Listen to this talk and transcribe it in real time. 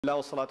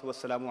والصلاة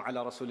والسلام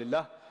على رسول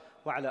الله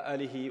وعلى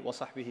آله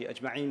وصحبه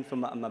أجمعين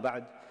ثم أما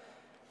بعد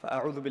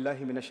فأعوذ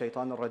بالله من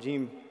الشيطان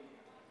الرجيم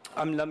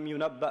أم لم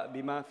ينبأ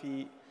بما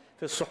في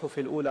الصحف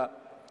الأولى.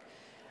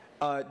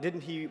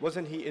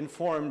 Wasn't he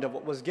informed of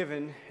what was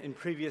given in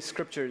previous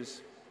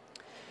scriptures?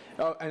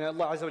 And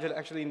Allah Azza wa Jalla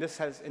actually in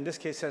this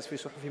case says في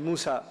صحف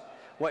موسى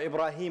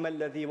وإبراهيم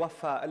الذي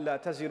وفى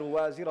ألا تزر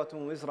وازرة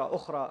وزر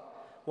أخرى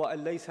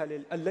وأن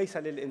ليس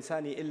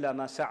للإنسان إلا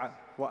ما سعى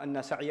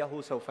وأن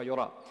سعيه سوف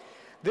يرى.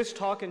 This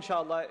talk,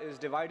 inshallah, is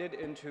divided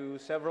into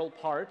several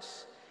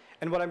parts.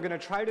 And what I'm going to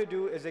try to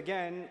do is,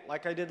 again,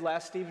 like I did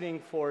last evening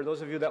for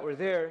those of you that were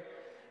there,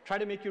 try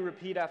to make you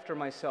repeat after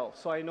myself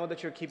so I know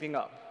that you're keeping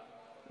up.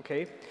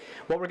 Okay?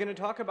 What we're going to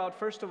talk about,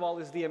 first of all,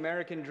 is the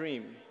American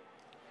dream.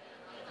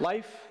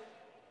 Life,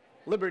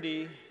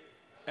 liberty,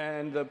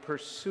 and the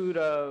pursuit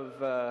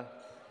of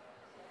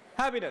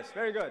happiness.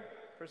 Very good.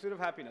 Pursuit of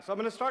happiness. So I'm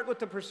going to start with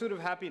the pursuit of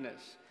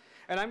happiness.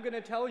 And I'm going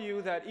to tell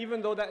you that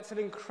even though that's an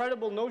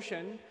incredible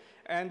notion,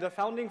 and the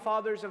founding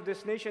fathers of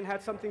this nation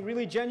had something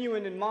really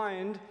genuine in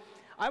mind,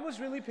 I was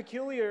really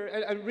peculiar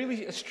and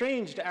really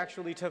estranged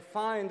actually to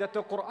find that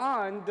the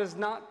Quran does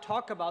not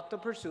talk about the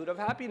pursuit of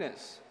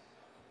happiness.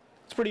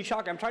 It's pretty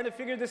shocking. I'm trying to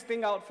figure this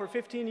thing out for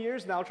 15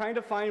 years now, trying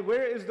to find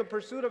where is the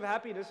pursuit of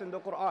happiness in the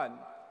Quran.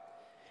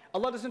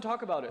 Allah doesn't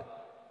talk about it.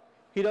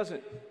 He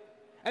doesn't.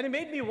 And it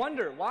made me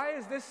wonder, why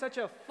is this such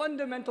a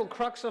fundamental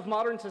crux of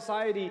modern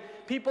society?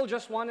 People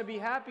just want to be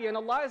happy and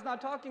Allah is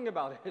not talking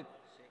about it.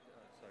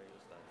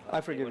 I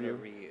forgive you.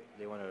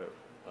 They want to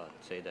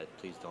say that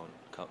please don't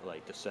come,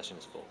 like the session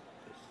is full.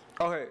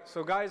 Okay,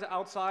 so guys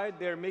outside,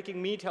 they're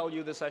making me tell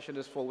you the session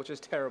is full, which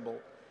is terrible.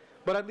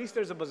 But at least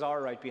there's a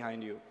bazaar right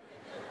behind you.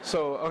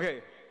 So,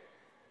 okay.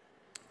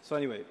 So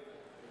anyway,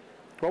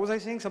 what was I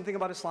saying? Something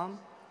about Islam?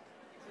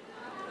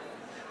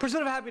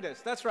 Pursuit of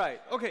happiness, that's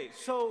right. Okay,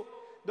 so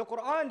the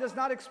Quran does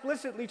not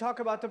explicitly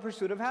talk about the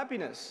pursuit of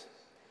happiness.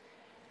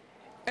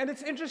 And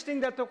it's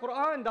interesting that the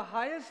Quran, the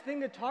highest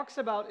thing it talks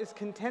about is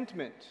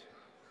contentment.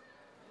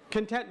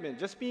 Contentment,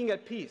 just being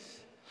at peace.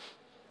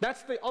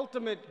 That's the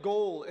ultimate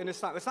goal in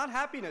Islam. It's not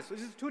happiness.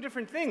 This is two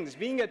different things.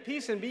 Being at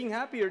peace and being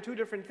happy are two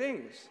different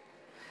things.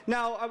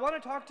 Now, I want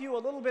to talk to you a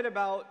little bit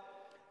about,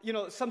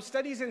 some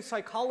studies in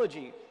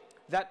psychology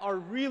that are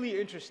really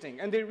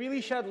interesting. And they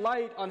really shed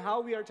light on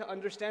how we are to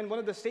understand one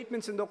of the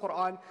statements in the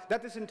Quran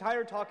that this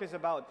entire talk is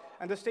about.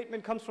 And the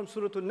statement comes from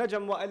Surah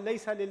An-Najm, وَأَن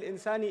لَيْسَ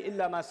لِلْإِنسَانِ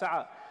إِلَّا مَا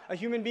سَعَى. A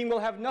human being will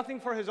have nothing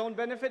for his own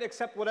benefit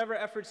except whatever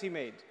efforts he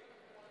made.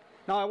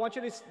 Now I want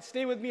you to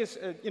stay with me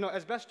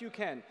as best you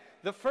can.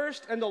 The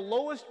first and the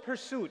lowest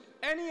pursuit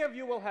any of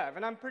you will have,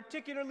 and I'm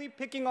particularly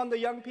picking on the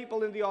young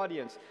people in the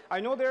audience. I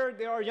know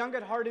there are young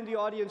at heart in the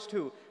audience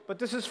too, but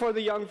this is for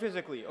the young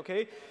physically,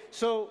 okay?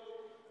 So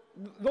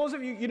those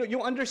of you,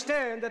 you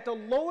understand that the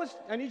lowest,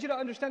 I need you to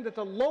understand that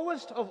the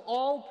lowest of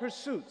all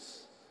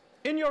pursuits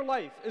in your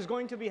life is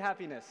going to be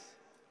happiness.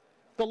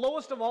 The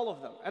lowest of all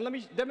of them. And let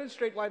me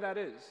demonstrate why that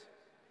is.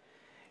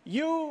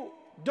 You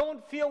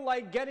don't feel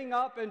like getting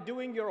up and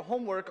doing your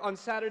homework on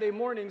Saturday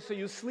morning, so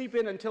you sleep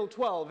in until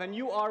 12, and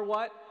you are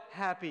what?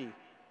 Happy.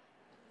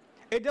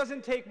 It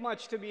doesn't take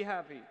much to be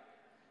happy.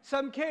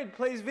 Some kid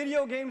plays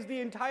video games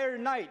the entire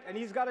night, and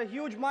he's got a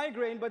huge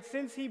migraine, but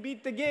since he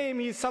beat the game,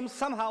 he's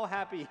somehow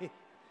happy.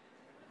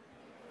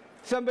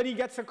 Somebody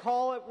gets a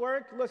call at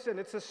work, listen,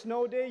 it's a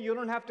snow day, you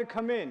don't have to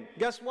come in.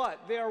 Guess what?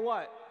 They are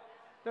what?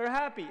 They're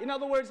happy. In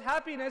other words,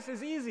 happiness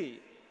is easy.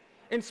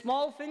 In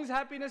small things,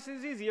 happiness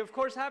is easy. Of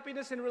course,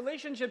 happiness in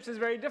relationships is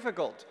very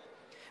difficult.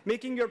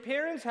 Making your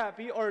parents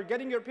happy or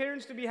getting your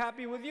parents to be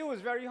happy with you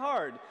is very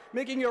hard.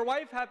 Making your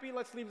wife happy,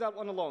 let's leave that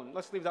one alone.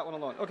 Let's leave that one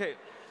alone. Okay.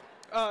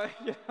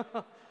 Yeah.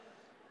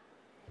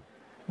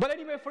 But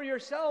anyway, for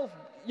yourself,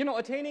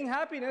 attaining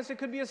happiness, it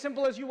could be as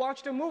simple as you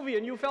watched a movie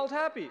and you felt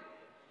happy.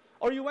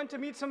 Or you went to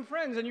meet some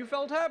friends and you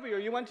felt happy. Or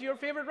you went to your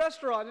favorite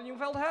restaurant and you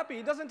felt happy.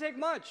 It doesn't take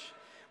much.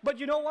 But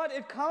you know what?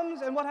 It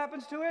comes, and what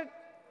happens to it?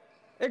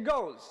 It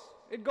goes.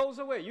 It goes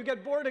away. You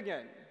get bored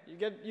again.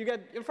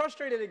 You're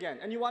frustrated again,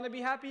 and you want to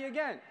be happy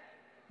again,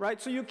 right?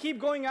 So you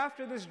keep going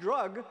after this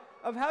drug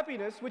of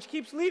happiness, which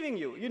keeps leaving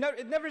you.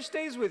 It never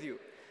stays with you.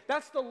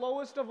 That's the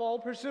lowest of all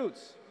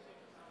pursuits.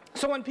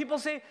 So when people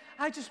say,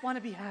 I just want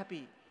to be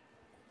happy,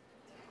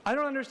 I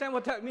don't understand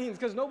what that means,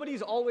 because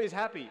nobody's always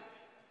happy.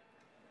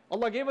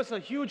 Allah gave us a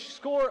huge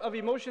score of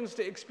emotions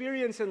to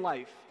experience in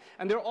life,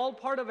 and they're all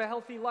part of a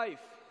healthy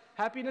life.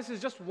 Happiness is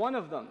just one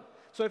of them.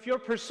 So if your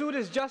pursuit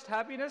is just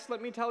happiness,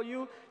 let me tell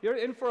you, you're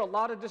in for a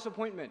lot of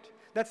disappointment.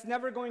 That's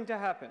never going to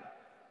happen.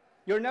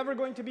 You're never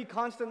going to be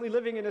constantly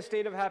living in a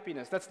state of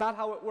happiness. That's not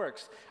how it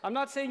works. I'm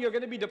not saying you're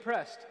going to be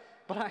depressed,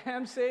 but I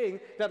am saying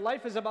that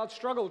life is about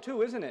struggle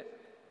too, isn't it?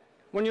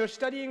 When you're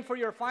studying for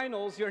your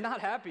finals, you're not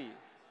happy.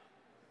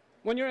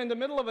 When you're in the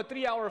middle of a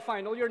 3-hour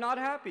final, you're not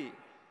happy.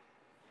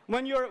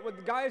 When you're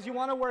with guys, you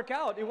want to work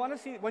out.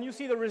 When you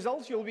see the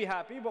results, you'll be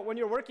happy. But when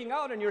you're working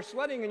out and you're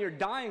sweating and you're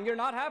dying, you're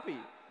not happy.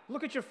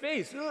 Look at your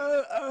face.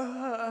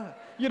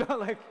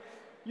 Like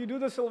you do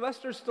the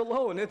Sylvester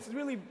Stallone. It's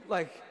really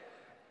like...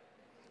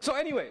 So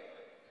anyway,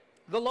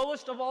 The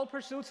lowest of all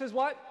pursuits is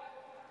what?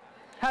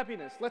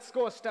 Happiness. Let's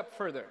go a step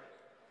further.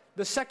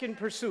 The second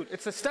pursuit.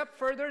 It's a step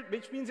further,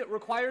 which means it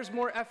requires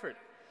more effort.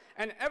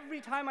 And every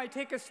time I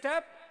take a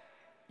step,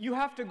 you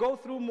have to go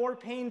through more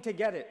pain to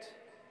get it.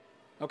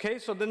 Okay,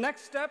 so the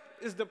next step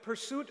is the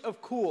pursuit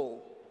of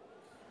cool.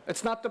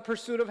 It's not the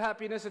pursuit of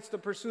happiness, it's the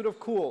pursuit of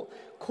cool.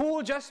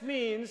 Cool just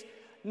means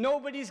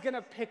nobody's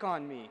gonna pick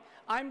on me.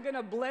 I'm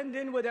gonna blend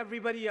in with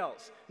everybody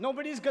else.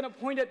 Nobody's gonna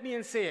point at me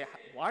and say,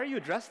 why are you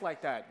dressed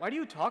like that? Why do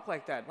you talk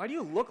like that? Why do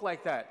you look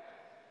like that?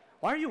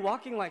 Why are you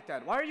walking like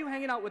that? Why are you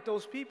hanging out with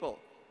those people?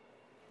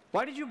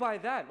 Why did you buy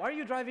that? Why are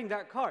you driving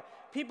that car?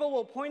 People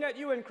will point at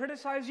you and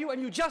criticize you,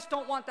 and you just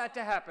don't want that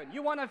to happen.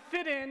 You want to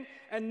fit in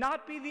and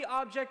not be the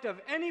object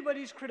of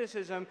anybody's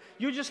criticism.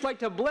 You just like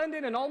to blend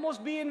in and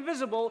almost be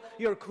invisible.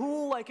 You're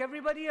cool like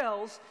everybody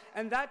else,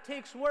 and that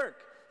takes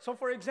work. So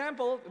for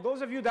example,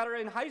 those of you that are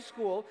in high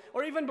school,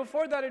 or even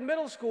before that in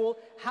middle school,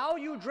 how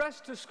you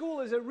dress to school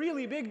is a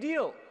really big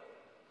deal.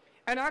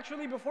 And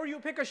actually, before you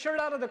pick a shirt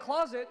out of the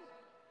closet,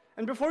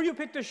 and before you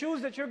pick the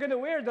shoes that you're going to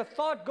wear, the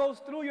thought goes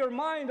through your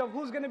mind of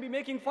who's going to be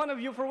making fun of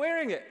you for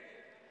wearing it.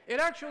 It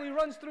actually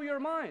runs through your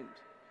mind.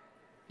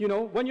 You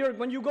know, when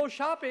you go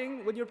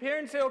shopping, when your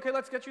parents say, okay,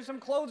 let's get you some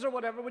clothes or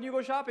whatever, when you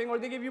go shopping or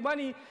they give you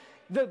money,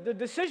 the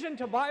decision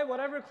to buy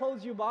whatever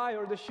clothes you buy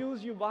or the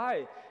shoes you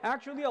buy,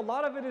 actually a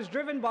lot of it is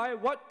driven by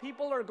what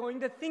people are going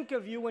to think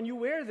of you when you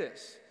wear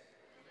this.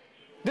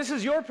 This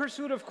is your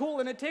pursuit of cool,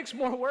 and it takes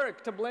more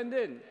work to blend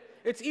in.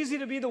 It's easy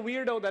to be the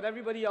weirdo that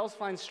everybody else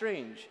finds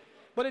strange.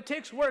 But it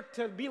takes work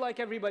to be like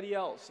everybody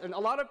else. And a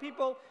lot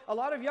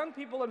of young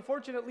people,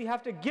 unfortunately,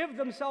 have to give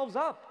themselves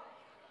up.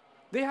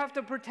 They have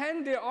to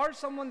pretend they are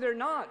someone they're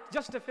not,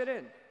 just to fit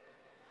in.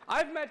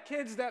 I've met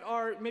kids that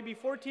are maybe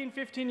 14,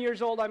 15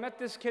 years old. I met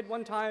this kid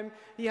one time.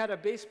 He had a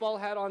baseball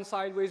hat on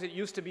sideways. It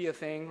used to be a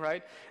thing,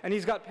 right? And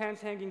he's got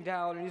pants hanging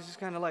down, and he's just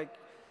kind of like,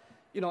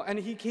 you know, and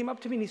he came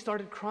up to me and he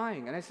started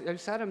crying. And I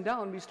sat him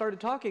down, we started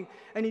talking,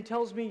 and he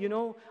tells me, you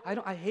know,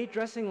 I hate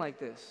dressing like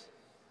this.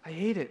 I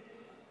hate it.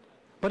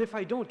 But if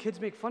I don't, kids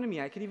make fun of me.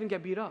 I could even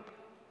get beat up.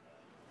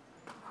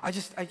 I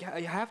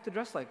have to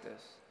dress like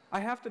this.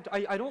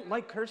 I don't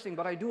like cursing,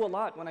 but I do a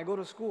lot when I go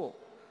to school.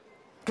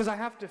 Because I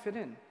have to fit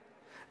in.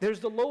 There's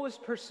the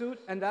lowest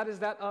pursuit, and that is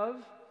that of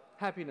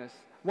happiness.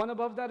 One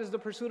above that is the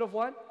pursuit of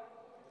what?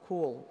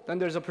 Cool. Then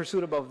there's a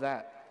pursuit above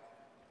that.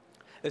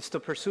 It's the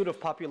pursuit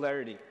of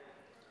popularity.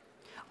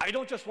 I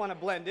don't just want to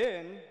blend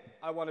in.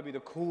 I want to be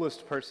the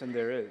coolest person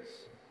there is.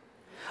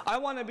 I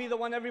want to be the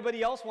one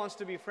everybody else wants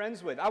to be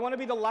friends with. I want to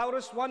be the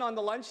loudest one on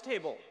the lunch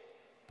table.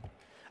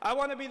 I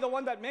want to be the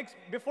one that makes,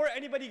 before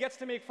anybody gets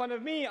to make fun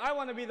of me, I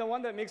want to be the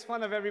one that makes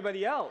fun of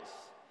everybody else.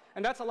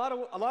 And that's a lot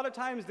of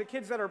times the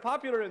kids that are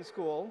popular in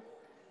school,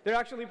 they're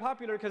actually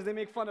popular because they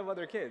make fun of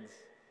other kids.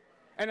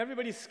 And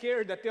everybody's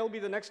scared that they'll be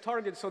the next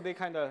target, so they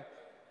kind of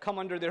come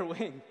under their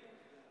wing.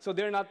 So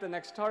they're not the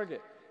next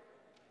target.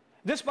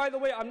 This, by the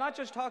way, I'm not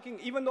just talking,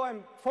 even though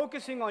I'm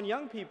focusing on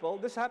young people,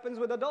 this happens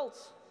with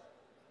adults.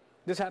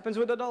 This happens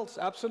with adults,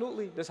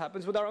 absolutely. This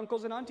happens with our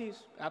uncles and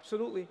aunties,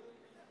 absolutely.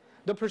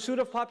 The pursuit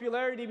of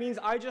popularity means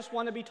I just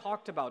want to be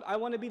talked about. I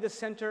want to be the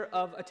center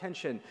of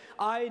attention.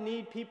 I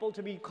need people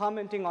to be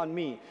commenting on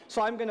me.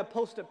 So I'm going to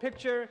post a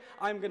picture,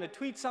 I'm going to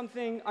tweet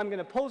something, I'm going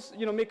to post,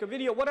 make a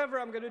video, whatever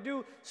I'm going to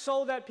do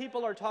so that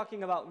people are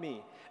talking about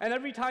me. And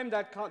every time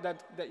that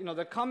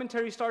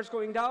commentary starts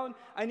going down,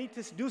 I need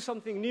to do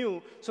something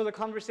new so the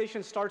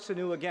conversation starts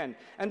anew again.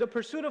 And the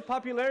pursuit of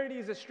popularity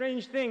is a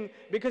strange thing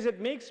because it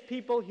makes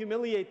people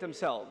humiliate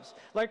themselves.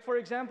 Like for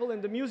example,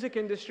 in the music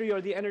industry or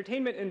the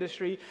entertainment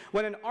industry,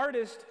 when an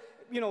artist,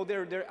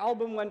 their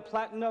album went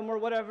platinum or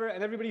whatever,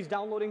 and everybody's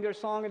downloading their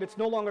song and it's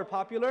no longer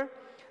popular,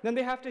 then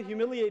they have to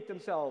humiliate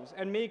themselves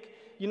and make,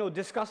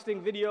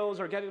 disgusting videos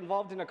or get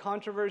involved in a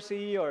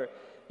controversy or,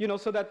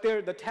 so that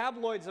the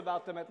tabloids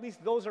about them, at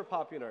least those are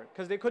popular,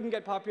 because they couldn't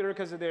get popular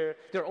because of their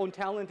own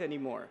talent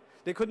anymore.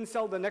 They couldn't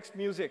sell the next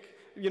music,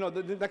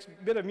 the next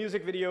bit of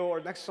music video or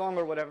next song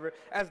or whatever,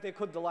 as they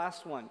could the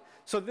last one.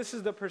 So this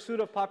is the pursuit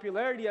of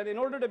popularity, and in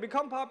order to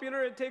become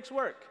popular, it takes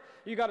work.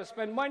 You got to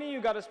spend money, you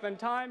got to spend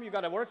time, you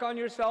got to work on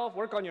yourself,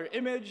 work on your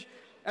image,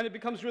 and it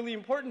becomes really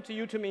important to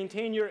you to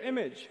maintain your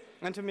image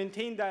and to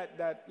maintain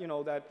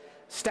that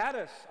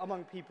status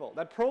among people,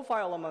 that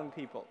profile among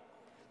people.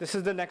 This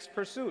is the next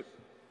pursuit.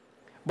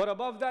 But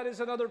above that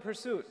is another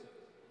pursuit,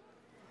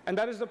 and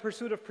that is the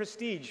pursuit of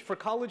prestige. For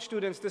college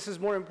students, this is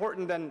more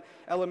important than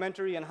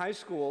elementary and high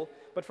school,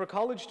 but for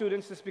college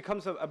students, this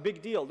becomes a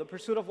big deal. The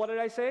pursuit of, what did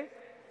I say?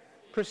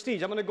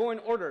 Prestige. I'm going to go in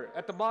order.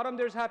 At the bottom,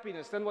 there's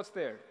happiness. Then what's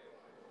there?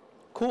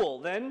 Cool.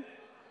 Then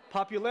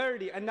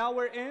popularity. And now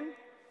we're in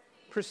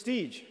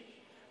prestige.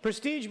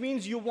 Prestige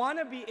means you want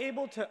to be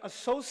able to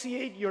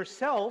associate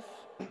yourself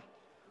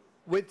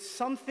with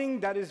something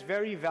that is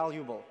very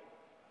valuable.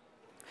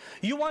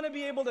 You want to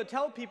be able to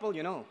tell people,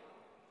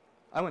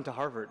 I went to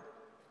Harvard.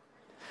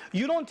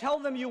 You don't tell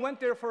them you went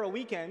there for a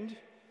weekend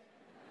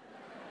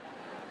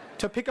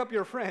to pick up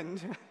your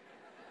friend.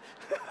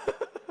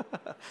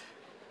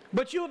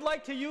 But you would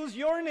like to use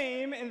your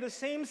name in the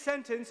same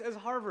sentence as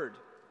Harvard.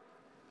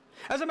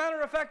 As a matter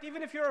of fact,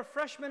 even if you're a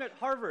freshman at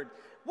Harvard,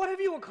 what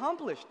have you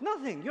accomplished?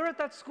 Nothing. You're at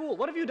that school.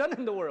 What have you done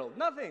in the world?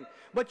 Nothing.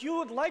 But you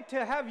would like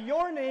to have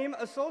your name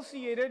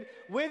associated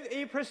with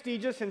a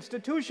prestigious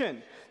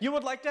institution. You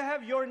would like to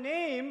have your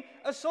name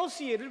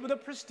associated with a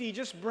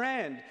prestigious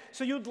brand.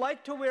 So you'd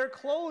like to wear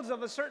clothes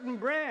of a certain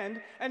brand,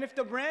 and if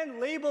the brand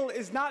label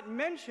is not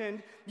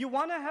mentioned, you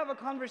want to have a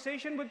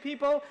conversation with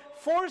people,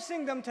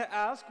 forcing them to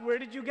ask, where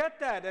did you get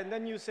that? And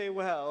then you say,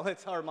 well,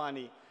 it's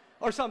Armani,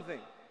 or something.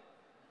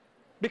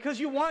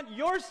 Because you want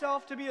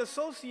yourself to be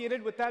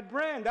associated with that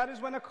brand. That is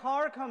when a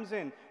car comes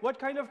in. What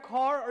kind of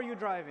car are you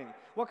driving?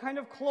 What kind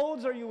of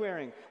clothes are you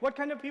wearing? What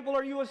kind of people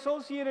are you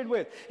associated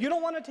with? You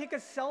don't want to take a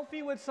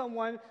selfie with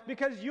someone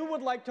because you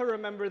would like to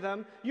remember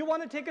them. You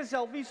want to take a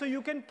selfie so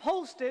you can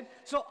post it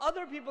so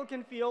other people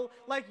can feel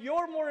like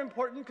you're more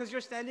important because you're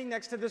standing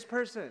next to this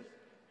person.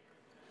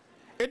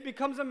 It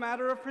becomes a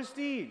matter of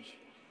prestige.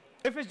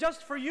 If it's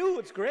just for you,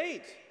 it's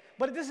great.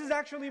 But this is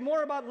actually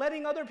more about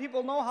letting other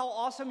people know how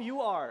awesome you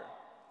are.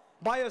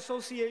 By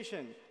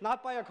association,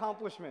 not by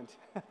accomplishment.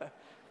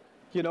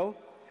 You know?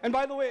 And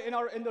by the way,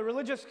 in the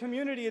religious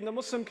community, in the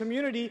Muslim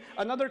community,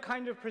 another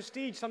kind of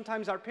prestige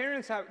sometimes our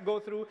parents go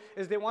through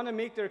is they want to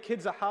make their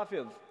kids a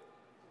hafiz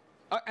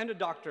and a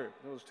doctor,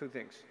 those two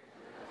things.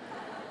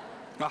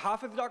 A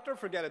hafiz doctor,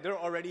 forget it, they're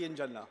already in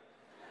Jannah.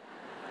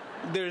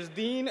 There's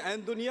deen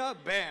and dunya,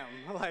 bam.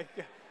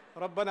 Like,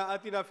 Rabbana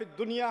atina fid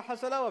dunya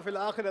hasana wa fil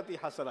akhirati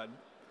hasanan.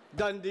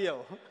 Done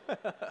deal.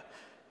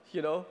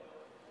 You know?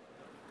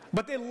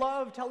 But they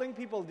love telling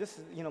people, this,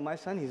 you know, my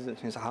son,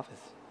 he's a hafiz.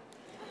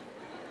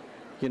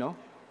 You know?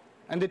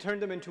 And they turn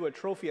them into a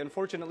trophy.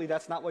 Unfortunately,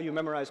 that's not why you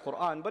memorize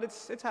Quran, but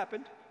it's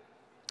happened.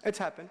 It's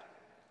happened.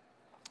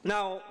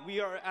 Now, we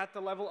are at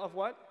the level of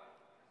what?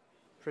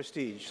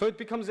 Prestige. So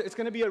it's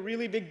going to be a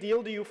really big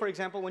deal to you, for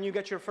example, when you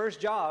get your first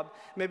job.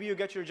 Maybe you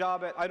get your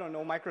job at, I don't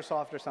know,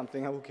 Microsoft or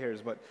something, who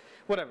cares, but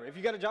whatever. If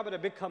you get a job at a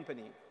big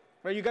company,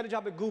 right? You got a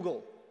job at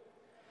Google.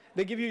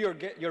 They give you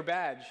your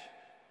badge.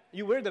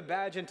 You wear the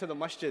badge into the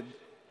masjid.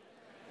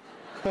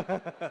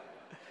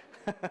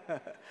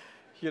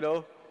 You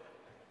know?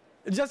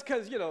 Just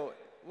because, you know,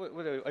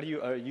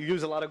 you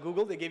use a lot of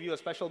Google, they give you a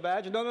special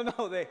badge?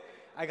 No,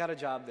 I got a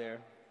job there.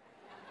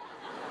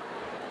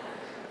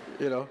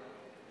 You know?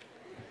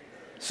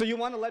 So you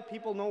want to let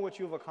people know what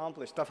you've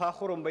accomplished. 𝗎𝗓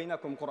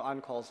بَيْنَكُمْ,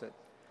 Quran calls it.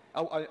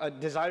 A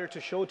desire to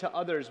show to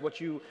others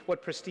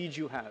what prestige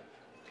you have.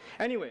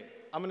 Anyway,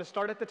 I'm going to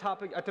start at the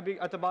topic,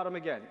 at the bottom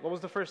again. What was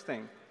the first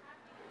thing?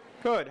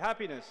 Good,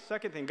 happiness.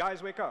 Second thing,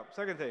 guys wake up.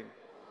 Second thing,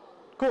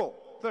 cool.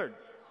 Third,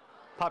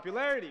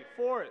 popularity.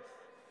 Fourth,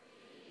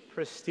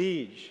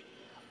 prestige.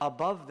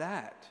 Above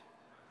that,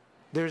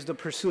 there's the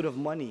pursuit of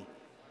money.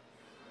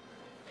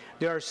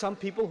 There are some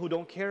people who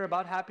don't care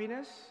about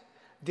happiness.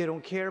 They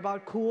don't care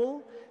about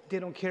cool. They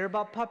don't care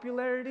about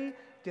popularity.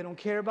 They don't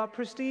care about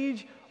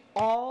prestige.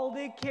 All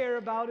they care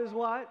about is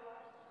what?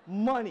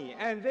 Money.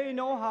 And they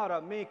know how to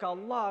make a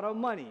lot of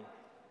money.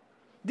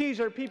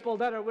 These are people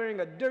that are wearing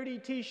a dirty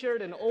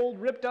t-shirt and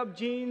old ripped up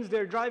jeans.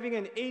 They're driving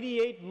an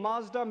 88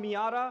 Mazda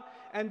Miata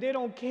and they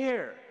don't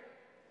care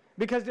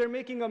because they're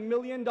making $1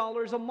 million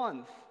a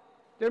month.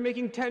 They're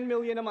making 10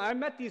 million a month. I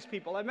met these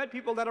people. I met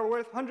people that are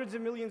worth hundreds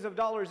of millions of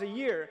dollars a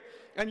year,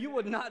 and you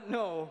would not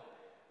know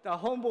the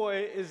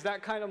homeboy is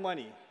that kind of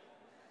money.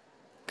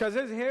 Because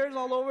his hair's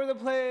all over the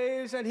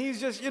place and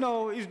he's just, you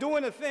know, he's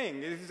doing a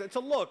thing. It's a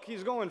look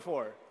he's going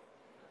for.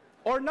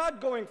 Or not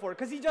going for it,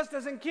 because he just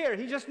doesn't care.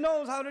 He just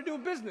knows how to do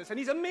business, and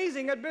he's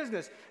amazing at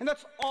business. And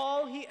that's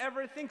all he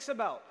ever thinks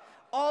about.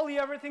 All he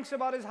ever thinks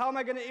about is, how am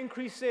I going to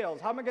increase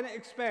sales? How am I going to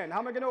expand? How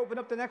am I going to open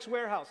up the next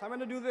warehouse? How am I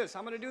going to do this? How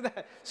am I going to do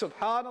that?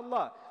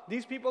 SubhanAllah.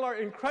 These people are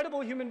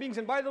incredible human beings.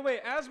 And by the way,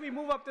 as we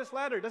move up this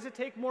ladder, does it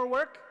take more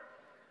work?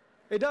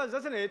 It does,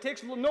 doesn't it? It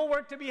takes no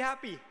work to be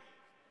happy.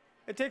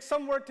 It takes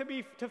some work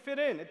to fit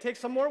in. It takes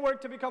some more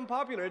work to become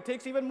popular. It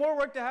takes even more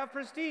work to have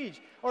prestige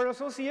or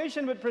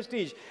association with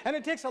prestige. And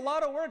it takes a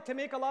lot of work to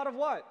make a lot of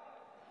what?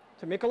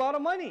 To make a lot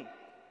of money.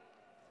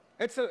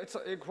 It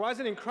requires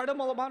an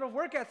incredible amount of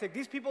work ethic.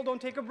 These people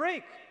don't take a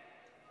break.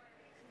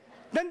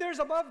 Then there's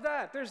above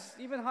that. There's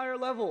even higher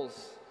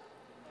levels.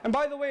 And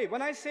by the way,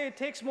 when I say it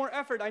takes more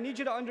effort, I need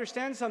you to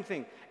understand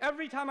something.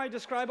 Every time I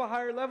describe a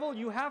higher level,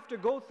 you have to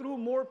go through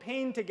more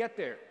pain to get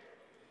there.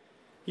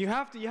 You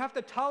have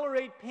to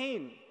tolerate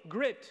pain,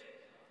 grit,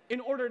 in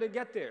order to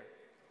get there.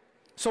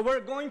 So we're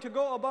going to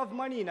go above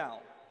money now.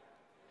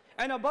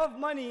 And above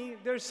money,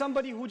 there's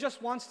somebody who just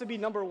wants to be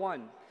number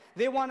one.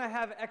 They want to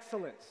have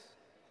excellence.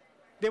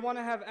 They want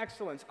to have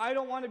excellence. I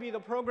don't want to be the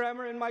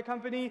programmer in my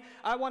company.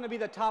 I want to be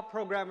the top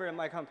programmer in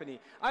my company.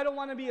 I don't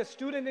want to be a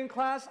student in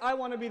class. I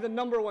want to be the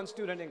 #1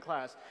 student in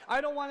class. I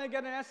don't want to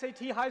get an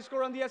SAT high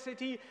score on the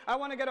SAT. I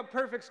want to get a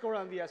perfect score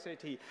on the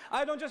SAT.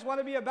 I don't just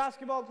want to be a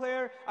basketball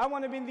player. I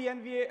want to be in the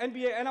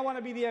NBA and I want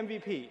to be the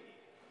MVP.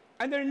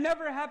 And they're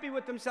never happy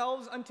with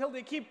themselves until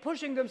they keep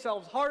pushing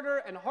themselves harder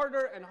and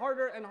harder and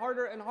harder and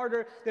harder and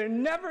harder. They're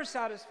never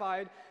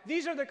satisfied.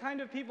 These are the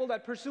kind of people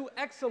that pursue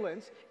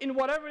excellence in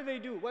whatever they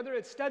do, whether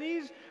it's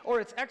studies or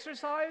it's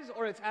exercise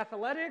or it's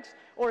athletics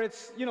or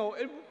it's,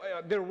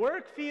 their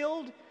work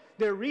field,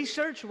 their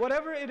research,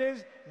 whatever it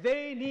is,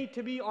 they need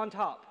to be on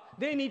top.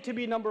 They need to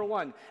be number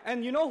one.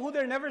 And you know who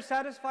they're never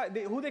satisfied,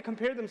 who they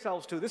compare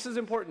themselves to? This is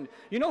important.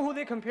 You know who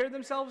they compare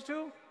themselves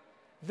to?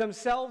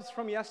 Themselves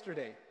from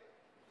yesterday.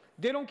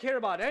 They don't care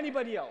about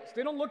anybody else.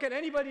 They don't look at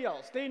anybody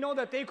else. They know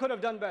that they could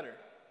have done better.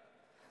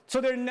 So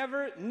they're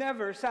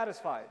never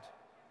satisfied.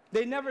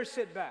 They never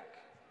sit back.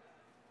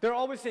 They're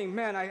always saying,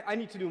 man, I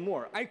need to do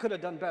more. I could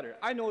have done better.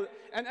 I know.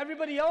 And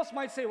everybody else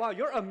might say, wow,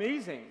 you're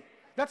amazing.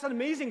 That's an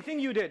amazing thing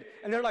you did.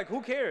 And they're like,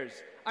 who cares?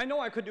 I know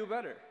I could do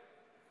better.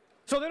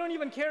 So they don't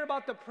even care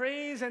about the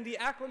praise and the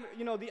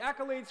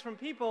accolades from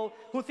people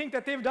who think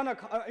that they've done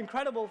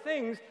incredible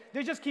things.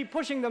 They just keep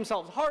pushing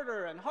themselves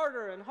harder and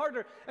harder and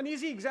harder. An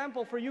easy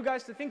example for you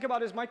guys to think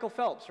about is Michael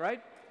Phelps,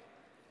 right?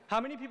 How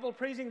many people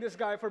praising this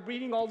guy for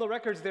beating all the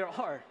records there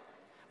are?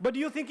 But do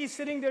you think he's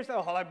sitting there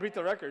saying, oh, I beat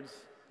the records.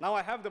 Now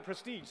I have the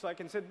prestige, so I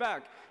can sit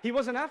back. He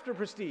wasn't after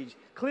prestige.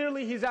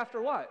 Clearly he's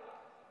after what?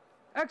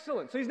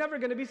 Excellence. So he's never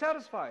going to be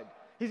satisfied.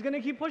 He's going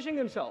to keep pushing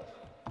himself.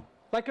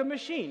 Like a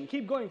machine,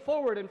 keep going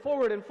forward and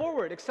forward and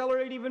forward,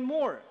 accelerate even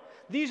more.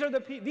 These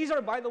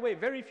are, by the way,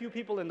 very few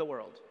people in the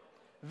world.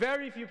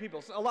 Very few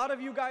people. So a lot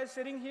of you guys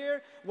sitting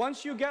here,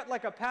 once you get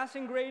like a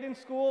passing grade in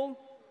school,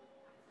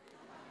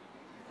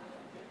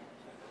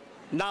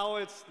 now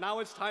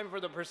it's time for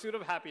the pursuit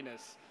of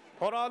happiness.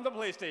 Put on the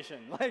PlayStation,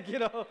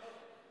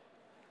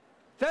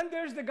 Then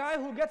there's the guy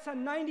who gets a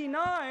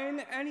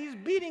 99 and he's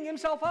beating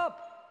himself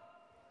up.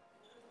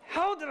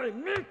 How did I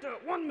make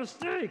that one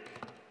mistake?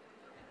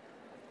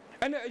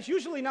 And it's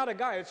usually not a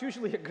guy, it's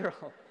usually a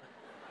girl.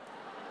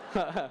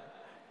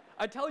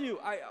 I tell you,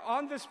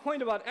 on this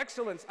point about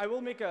excellence, I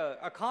will make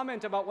a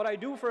comment about what I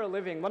do for a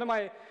living. One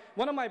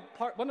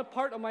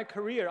part of my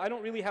career, I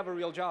don't really have a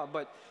real job,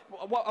 but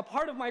a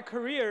part of my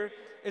career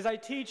is I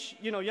teach,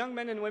 young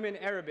men and women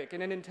Arabic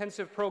in an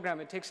intensive program.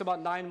 It takes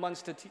about 9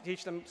 months to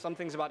teach them some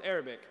things about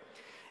Arabic.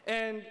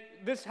 And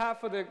this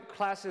half of the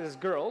class is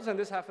girls, and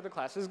this half of the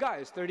class is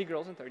guys, 30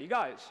 girls and 30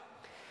 guys.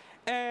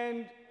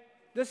 And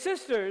the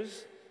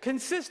sisters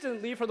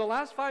consistently, for the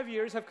last 5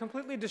 years, have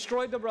completely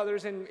destroyed the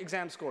brothers in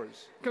exam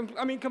scores.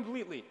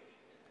 Completely.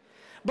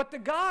 But the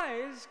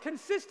guys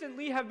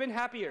consistently have been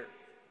happier.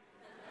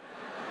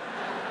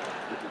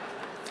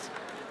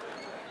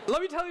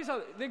 Let me tell you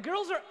something. The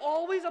girls are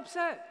always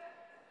upset.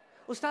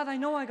 Ustad, I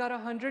know I got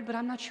 100, but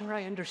I'm not sure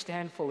I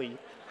understand fully.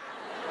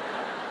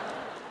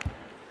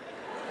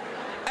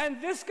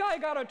 And this guy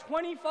got a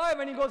 25,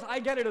 and he goes, I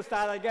get it,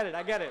 Ustad, I get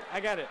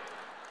it.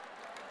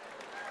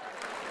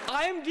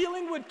 I am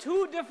dealing with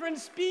two different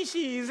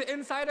species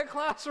inside a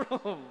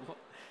classroom.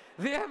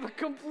 They have a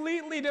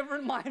completely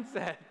different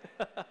mindset.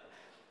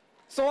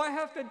 So I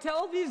have to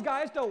tell these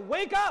guys to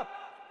wake up.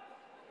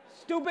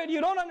 Stupid, you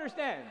don't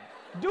understand.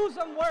 Do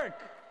some work.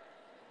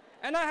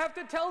 And I have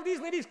to tell these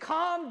ladies,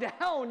 calm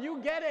down,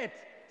 you get it.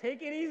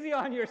 Take it easy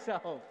on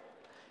yourself.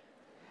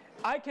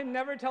 I can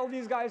never tell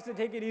these guys to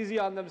take it easy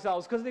on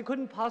themselves because they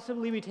couldn't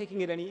possibly be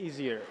taking it any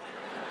easier.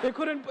 It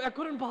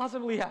couldn't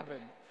possibly happen.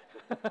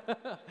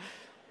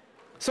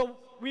 So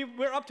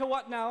we're up to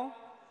what now?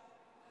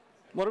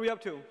 What are we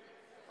up to?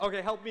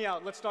 Okay, help me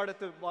out. Let's start at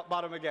the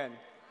bottom again.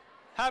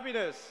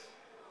 Happiness.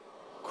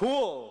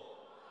 Cool.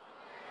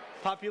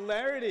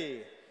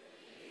 Popularity.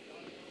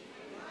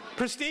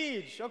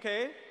 Prestige.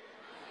 Okay.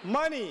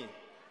 Money.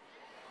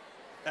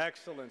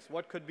 Excellence.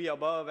 What could be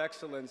above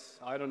excellence?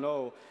 I don't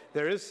know.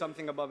 There is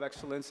something above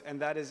excellence, and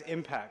that is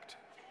impact.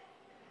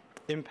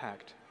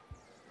 Impact.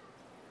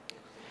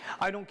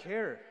 I don't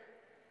care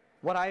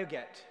what I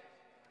get.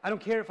 I don't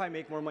care if I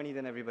make more money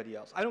than everybody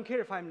else. I don't care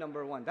if I'm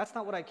number one. That's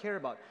not what I care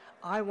about.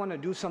 I want to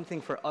do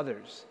something for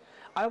others.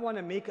 I want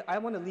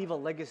to leave a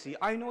legacy.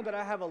 I know that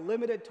I have a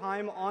limited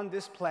time on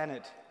this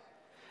planet.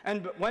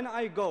 And when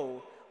I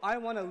go, I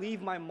want to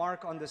leave my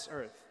mark on this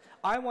earth.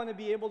 I want to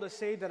be able to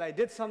say that I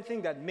did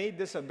something that made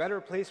this a better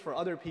place for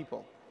other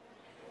people.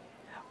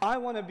 I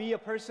want to be a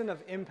person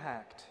of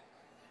impact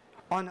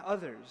on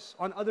others,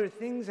 on other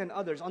things and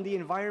others, on the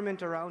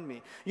environment around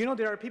me.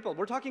 There are people,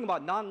 we're talking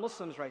about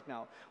non-Muslims right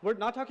now. We're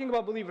not talking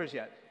about believers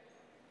yet.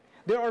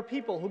 There are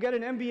people who get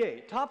an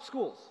MBA, top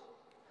schools.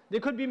 They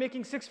could be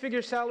making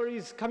six-figure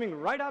salaries coming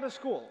right out of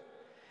school.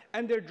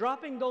 And they're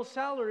dropping those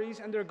salaries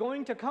and they're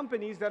going to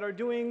companies that are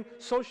doing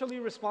socially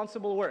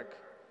responsible work.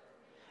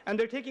 And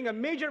they're taking a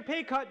major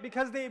pay cut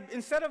because they,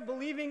 instead of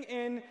believing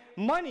in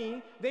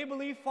money, they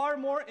believe far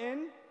more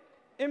in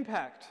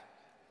impact.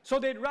 So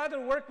they'd rather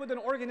work with an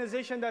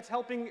organization that's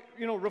helping,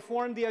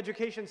 reform the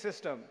education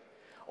system.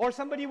 Or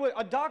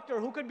a doctor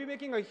who could be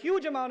making a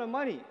huge amount of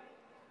money.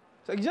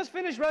 So he just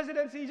finished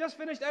residency, he just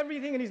finished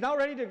everything, and he's now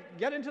ready to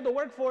get into the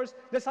workforce,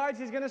 decides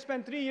he's going to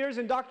spend 3 years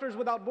in Doctors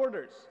Without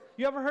Borders.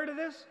 You ever heard of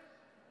this?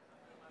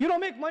 You don't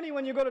make money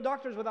when you go to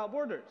Doctors Without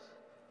Borders.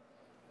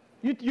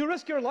 You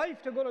risk your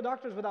life to go to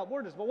doctors without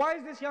borders. But why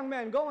is this young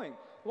man going?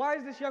 Why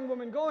is this young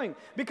woman going?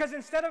 Because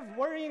instead of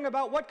worrying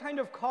about what kind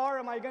of car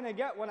am I going to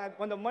get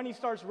when the money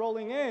starts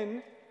rolling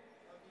in,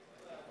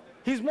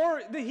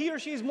 he or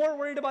she is more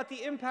worried about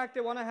the impact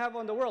they want to have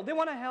on the world. They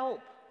want to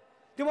help.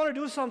 They want to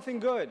do something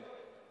good.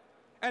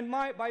 And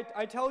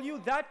I tell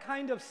you, that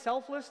kind of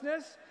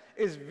selflessness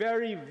is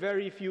very,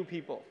 very few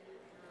people.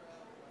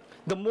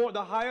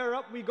 The higher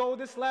up we go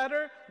this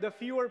ladder, the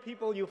fewer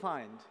people you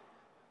find.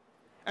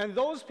 And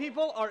those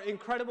people are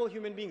incredible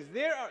human beings.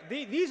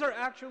 These are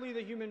actually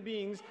the human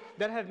beings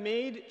that have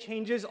made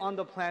changes on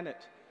the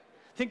planet.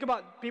 Think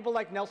about people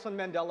like Nelson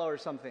Mandela or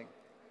something.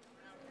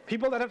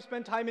 People that have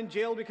spent time in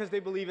jail because they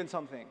believe in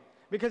something,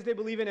 because they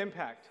believe in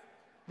impact.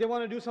 They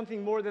want to do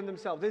something more than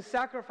themselves. They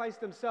sacrifice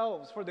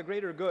themselves for the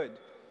greater good.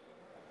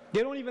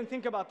 They don't even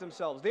think about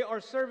themselves. They are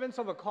servants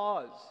of a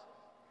cause.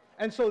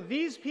 And so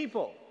these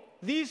people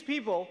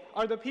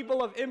are the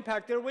people of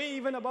impact. They're way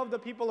even above the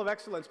people of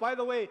excellence. By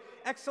the way,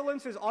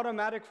 excellence is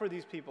automatic for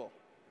these people.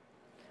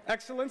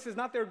 Excellence is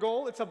not their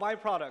goal, it's a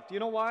byproduct. You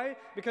know why?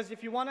 Because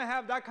if you want to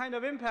have that kind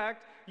of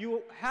impact,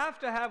 you have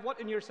to have what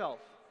in yourself?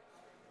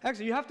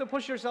 Actually, you have to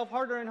push yourself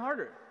harder and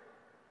harder.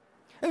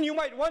 And you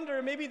might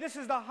wonder, maybe this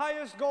is the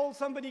highest goal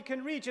somebody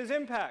can reach, is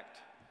impact.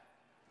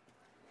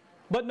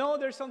 But no,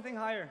 there's something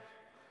higher.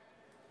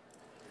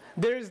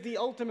 There's the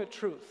ultimate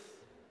truth.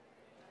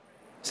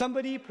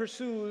 Somebody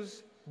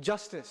pursues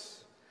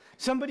justice.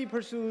 Somebody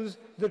pursues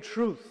the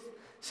truth.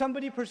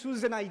 Somebody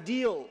pursues an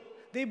ideal.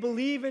 They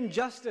believe in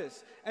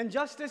justice. And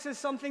justice is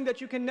something that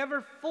you can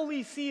never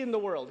fully see in the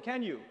world,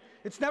 can you?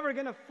 It's never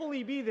going to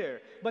fully be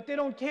there. But they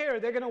don't care.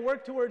 They're going to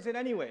work towards it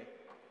anyway.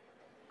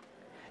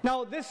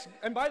 Now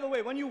and by the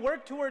way, when you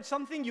work towards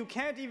something you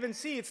can't even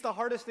see, it's the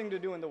hardest thing to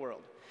do in the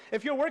world.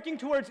 If you're working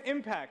towards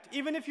impact,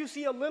 even if you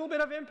see a little bit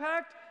of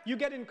impact, you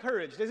get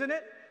encouraged, isn't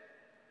it?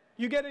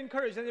 You get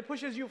encouraged and it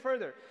pushes you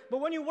further.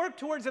 But when you work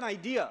towards an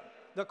idea,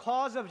 the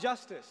cause of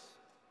justice,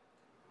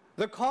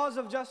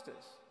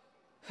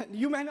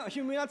 you may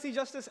not see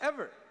justice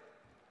ever.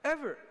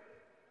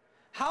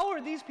 How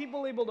are these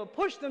people able to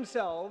push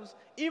themselves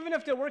even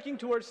if they're working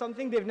towards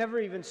something they've never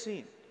even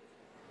seen?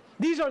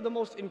 These are the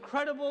most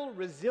incredible,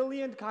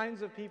 resilient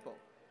kinds of people.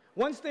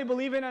 Once they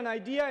believe in an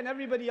idea and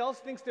everybody else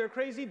thinks they're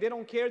crazy, they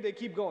don't care, they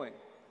keep going.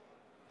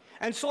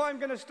 And so I'm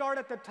going to start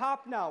at the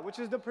top now, which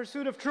is the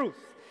pursuit of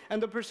truth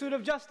and the pursuit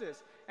of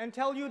justice, and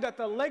tell you that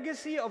the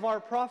legacy of our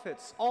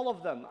prophets, all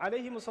of them,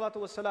 alayhimus salatu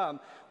wassalam,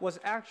 was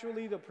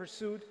actually the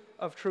pursuit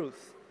of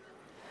truth.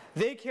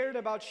 They cared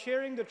about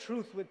sharing the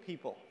truth with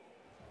people.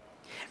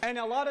 And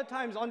a lot of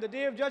times on the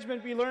Day of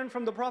Judgment, we learn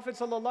from the Prophet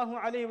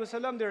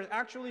ﷺ, there's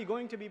actually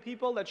going to be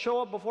people that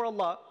show up before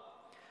Allah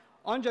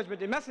on Judgment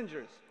Day,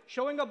 messengers,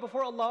 showing up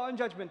before Allah on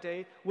Judgment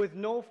Day with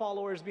no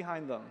followers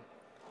behind them.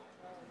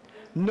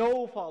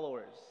 No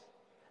followers.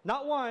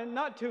 Not one,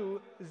 not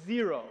two,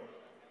 zero.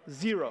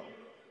 Zero.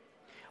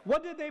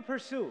 What did they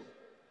pursue?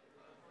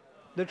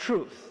 The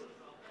truth.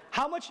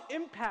 How much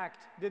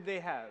impact did they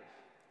have?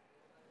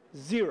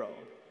 Zero.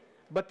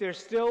 But they're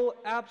still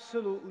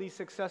absolutely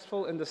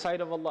successful in the sight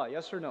of Allah,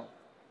 yes or no?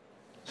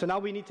 So now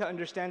we need to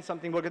understand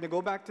something. We're going to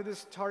go back to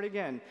this chart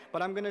again,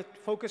 but I'm going to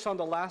focus on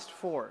the last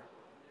four.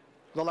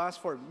 The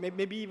last four,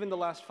 maybe even the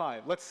last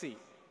five. Let's see.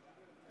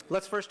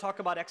 Let's first talk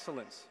about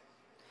excellence.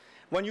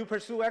 When you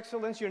pursue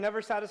excellence, you're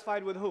never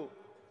satisfied with who?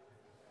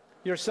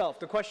 Yourself.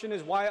 The question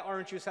is, why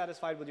aren't you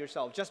satisfied with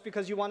yourself? Just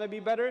because you want to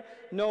be better?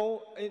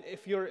 No,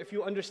 if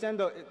you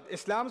understand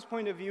Islam's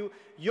point of view,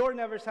 you're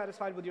never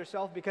satisfied with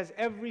yourself because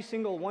every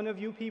single one of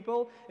you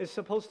people is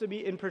supposed to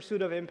be in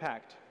pursuit of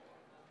impact.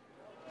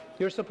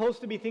 You're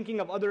supposed to be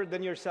thinking of other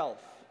than yourself.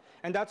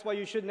 And that's why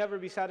you should never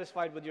be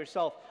satisfied with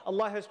yourself.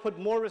 Allah has put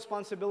more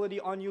responsibility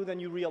on you than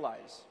you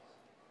realize.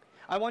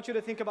 I want you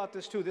to think about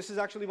this too. This is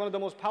actually one of the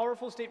most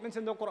powerful statements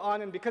in the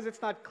Quran, and because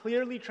it's not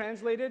clearly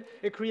translated,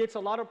 it creates a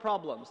lot of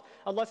problems.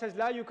 Allah says,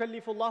 "La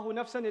yukallifullahu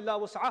nafsan illa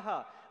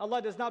wus'aha."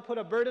 Allah does not put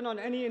a burden on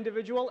any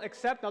individual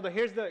except, now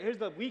here's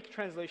the weak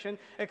translation,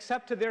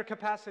 except to their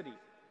capacity.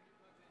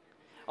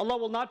 Allah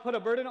will not put a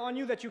burden on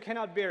you that you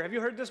cannot bear. Have you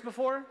heard this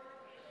before?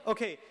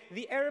 Okay,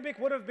 the Arabic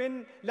would have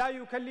been "La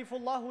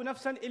yukallifullahu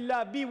nafsan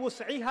illa bi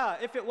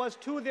wus'iha." If it was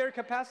to their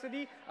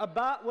capacity, a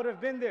ba would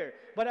have been there.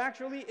 But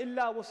actually,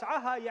 "illa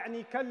wus'aha"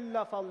 yani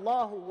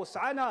kallafallahu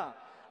wus'ana.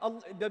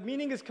 The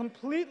meaning is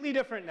completely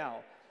different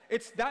now.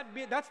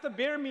 That's the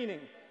bare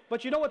meaning.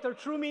 But you know what the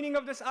true meaning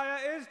of this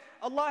ayah is?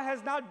 Allah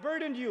has not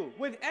burdened you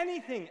with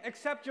anything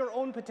except your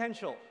own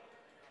potential.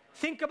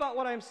 Think about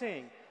what I'm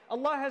saying.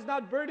 Allah has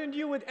not burdened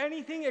you with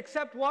anything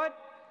except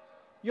what?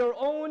 Your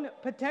own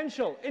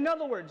potential. In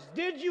other words,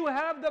 did you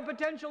have the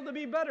potential to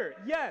be better?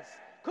 Yes.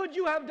 Could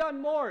you have done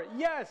more?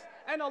 Yes.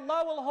 And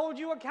Allah will hold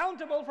you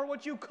accountable for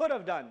what you could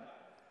have done.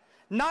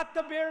 Not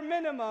the bare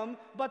minimum,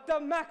 but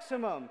the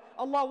maximum.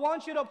 Allah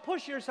wants you to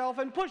push yourself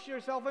and push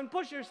yourself and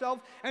push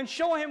yourself and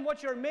show Him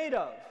what you're made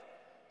of.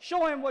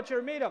 Show Him what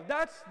you're made of.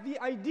 That's the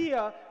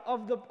idea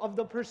of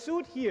the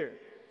pursuit here.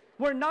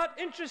 We're not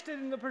interested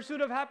in the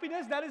pursuit of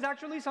happiness. That is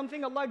actually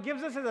something Allah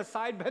gives us as a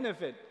side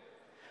benefit.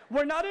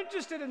 We're not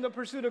interested in the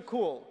pursuit of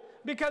cool,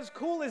 because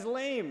cool is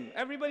lame.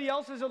 Everybody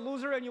else is a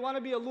loser and you want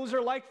to be a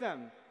loser like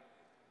them.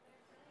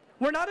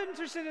 We're not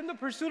interested in the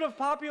pursuit of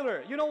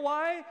popular. You know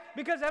why?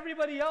 Because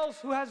everybody else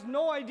who has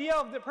no idea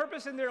of the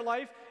purpose in their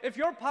life, if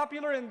you're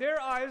popular in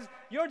their eyes,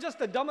 you're just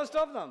the dumbest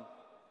of them.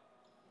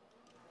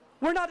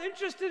 We're not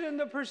interested in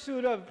the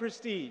pursuit of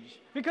prestige,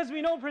 because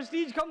we know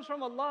prestige comes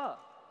from Allah.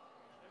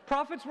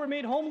 Prophets were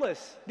made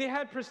homeless. They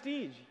had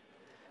prestige.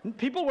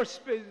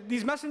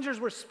 These messengers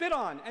were spit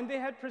on and they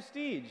had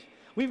prestige.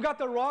 We've got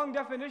the wrong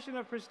definition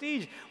of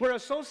prestige. We're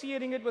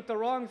associating it with the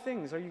wrong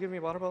things. Are you giving me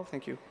a water bottle?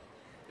 Thank you.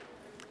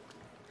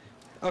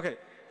 Okay.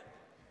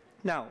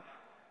 Now,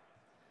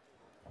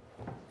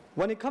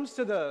 when it comes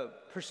to the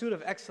pursuit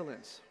of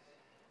excellence,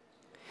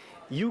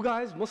 you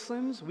guys,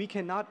 Muslims, we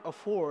cannot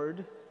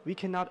afford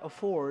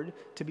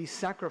to be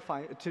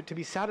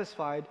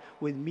satisfied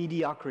with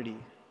mediocrity.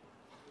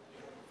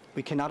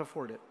 We cannot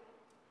afford it.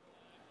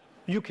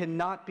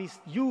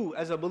 You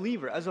as a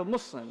believer, as a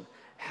Muslim,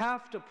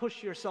 have to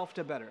push yourself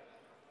to better.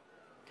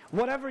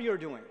 Whatever you're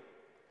doing.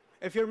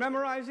 If you're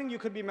memorizing, you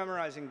could be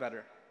memorizing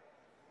better.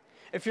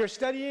 If you're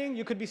studying,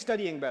 you could be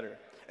studying better.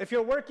 If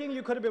you're working,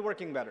 you could be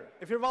working better.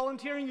 If you're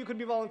volunteering, you could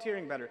be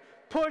volunteering better.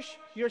 Push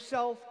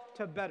yourself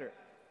to better.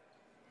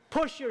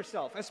 Push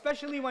yourself,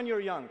 especially when you're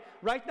young.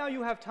 Right now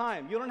you have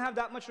time. You don't have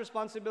that much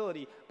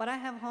responsibility. But I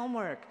have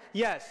homework.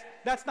 Yes,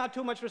 that's not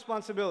too much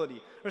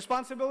responsibility.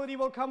 Responsibility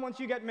will come once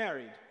you get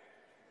married,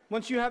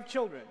 once you have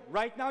children.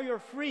 Right now you're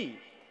free.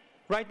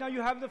 Right now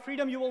you have the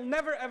freedom you will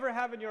never ever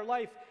have in your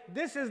life.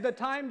 This is the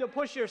time to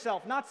push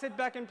yourself, not sit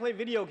back and play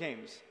video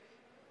games.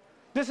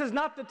 This is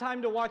not the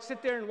time to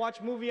sit there and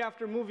watch movie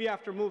after movie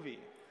after movie.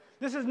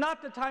 This is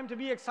not the time to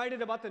be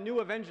excited about the new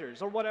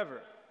Avengers or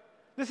whatever.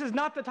 This is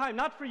not the time,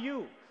 not for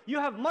you. You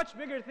have much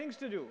bigger things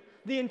to do.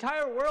 The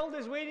entire world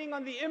is waiting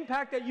on the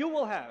impact that you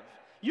will have.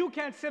 You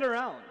can't sit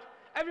around.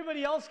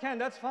 Everybody else can,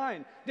 that's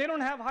fine. They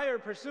don't have higher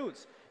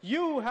pursuits.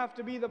 You have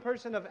to be the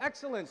person of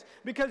excellence,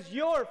 because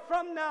you're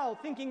from now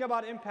thinking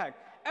about impact.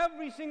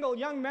 Every single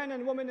young man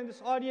and woman in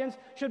this audience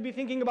should be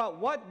thinking about,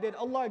 what did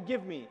Allah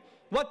give me?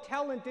 What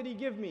talent did He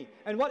give me?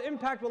 And what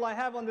impact will I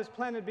have on this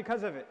planet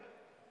because of it?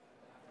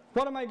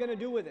 What am I going to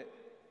do with it?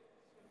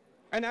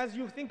 And as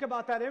you think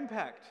about that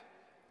impact,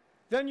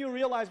 then you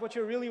realize what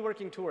you're really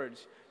working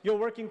towards. You're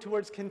working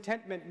towards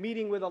contentment,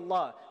 meeting with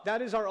Allah.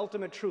 That is our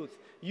ultimate truth.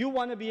 You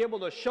want to be able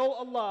to show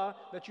Allah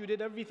that you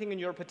did everything in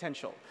your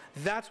potential.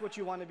 That's what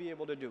you want to be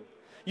able to do.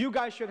 You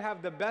guys should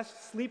have the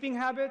best sleeping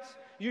habits.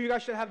 You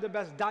guys should have the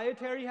best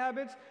dietary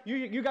habits.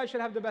 You guys should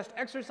have the best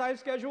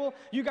exercise schedule.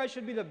 You guys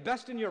should be the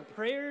best in your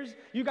prayers.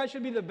 You guys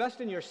should be the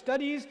best in your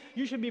studies.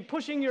 You should be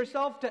pushing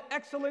yourself to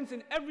excellence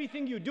in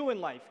everything you do in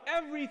life.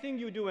 Everything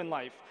you do in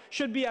life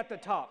should be at the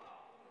top.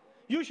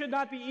 You should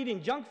not be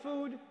eating junk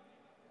food.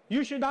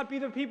 You should not be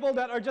the people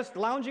that are just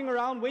lounging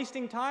around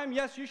wasting time.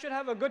 Yes, you should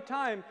have a good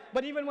time,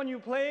 but even when you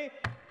play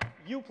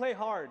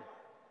hard.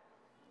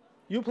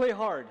 You play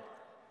hard.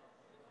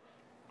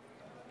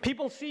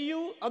 People see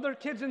you, other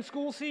kids in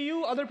school see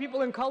you, other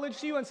people in college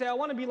see you and say, I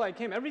want to be like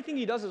him. Everything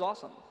he does is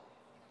awesome.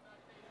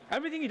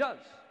 Everything he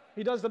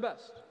does the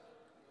best.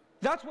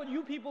 That's what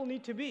you people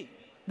need to be.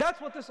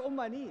 That's what this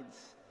ummah needs.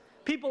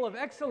 People of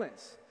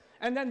excellence.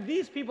 And then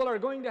these people are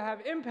going to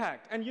have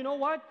impact. And you know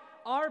what?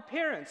 Our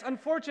parents,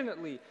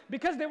 unfortunately,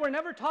 because they were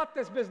never taught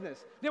this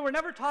business, they were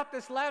never taught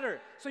this ladder.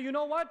 So you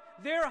know what?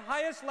 Their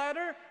highest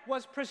ladder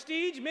was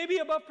prestige, maybe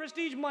above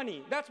prestige,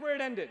 money. That's where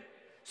it ended.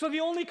 So the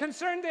only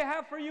concern they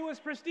have for you is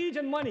prestige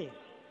and money.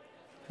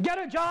 Get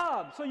a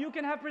job so you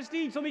can have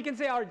prestige, so we can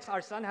say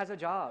our son has a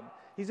job.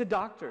 He's a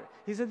doctor.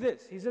 He's a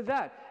this. He's a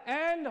that.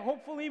 And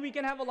hopefully we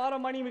can have a lot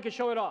of money and we can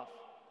show it off.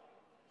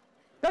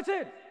 That's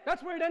it.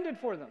 That's where it ended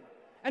for them.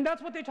 And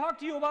that's what they talk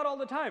to you about all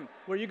the time.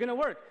 Where are you going to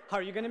work? How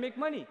are you going to make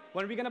money?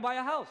 When are we going to buy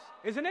a house?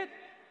 Isn't it?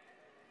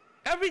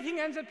 Everything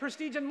ends at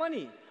prestige and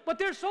money. But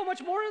there's so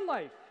much more in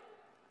life.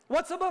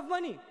 What's above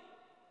money?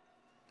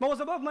 What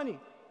was above money?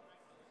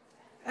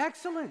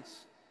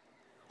 Excellence.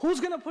 Who's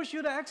going to push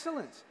you to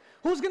excellence?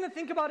 Who's going to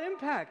think about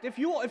impact? If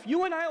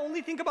you and I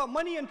only think about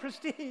money and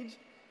prestige,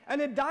 and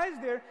it dies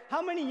there,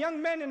 how many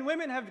young men and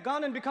women have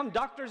gone and become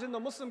doctors in the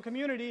Muslim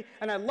community?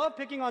 And I love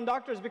picking on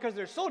doctors because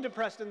they're so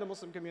depressed in the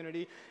Muslim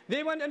community.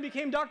 They went and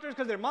became doctors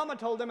because their mama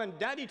told them and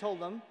daddy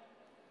told them.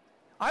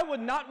 I would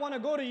not want to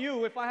go to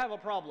you if I have a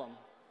problem.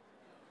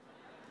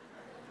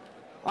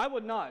 I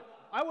would not.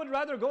 I would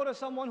rather go to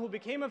someone who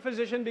became a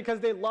physician because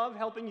they love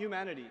helping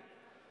humanity.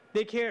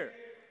 They care.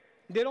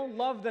 They don't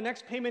love the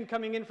next payment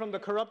coming in from the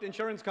corrupt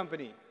insurance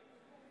company.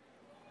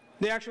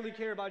 They actually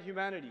care about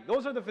humanity.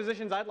 Those are the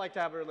physicians I'd like to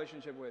have a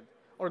relationship with,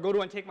 or go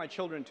to and take my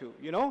children to,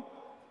 you know?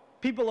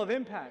 People of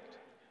impact.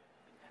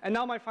 And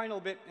now my final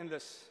bit in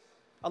this.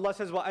 Allah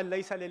says, وَأَن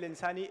لَيْسَ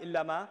لِلْإِنسَانِ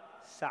إِلَّا مَا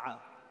سَعَى.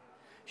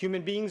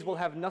 Human beings will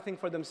have nothing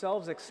for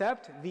themselves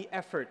except the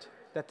effort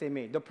that they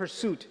made, the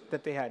pursuit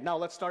that they had. Now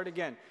let's start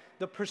again.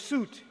 The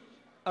pursuit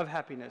of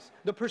happiness,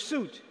 the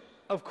pursuit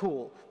of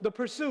cool, the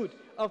pursuit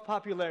of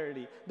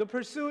popularity, the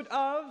pursuit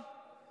of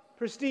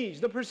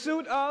prestige, the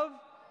pursuit of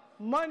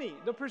money,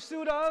 the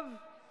pursuit of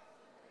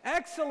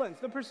excellence,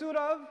 the pursuit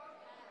of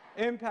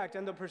impact,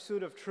 and the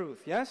pursuit of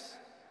truth. Yes?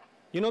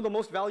 You know the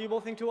most valuable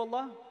thing to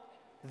Allah?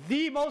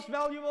 The most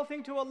valuable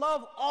thing to Allah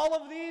of all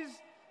of these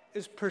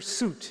is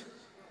pursuit.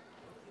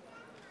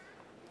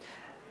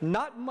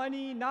 Not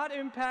money, not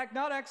impact,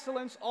 not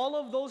excellence, all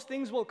of those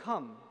things will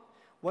come.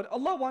 What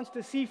Allah wants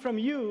to see from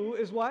you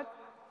is what?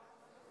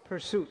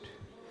 Pursuit.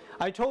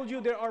 I told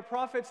you there are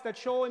prophets that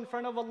show in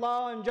front of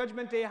Allah on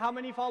Judgment Day how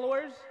many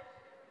followers?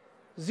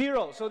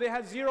 0. So they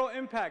had 0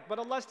 impact, but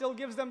Allah still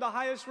gives them the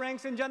highest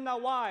ranks in Jannah.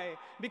 Why?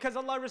 Because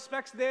Allah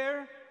respects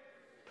their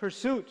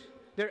pursuit,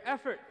 their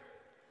effort,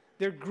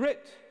 their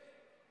grit.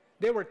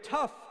 They were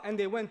tough and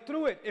they went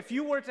through it. If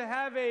you were to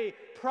have a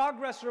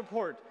progress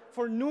report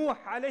for Nuh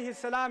alayhi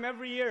salam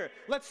every year,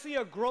 let's see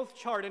a growth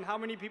chart in how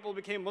many people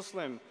became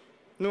Muslim.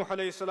 Nuh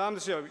alayhi salam,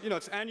 this year,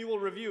 it's annual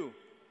review.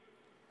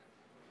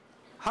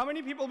 How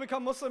many people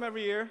become Muslim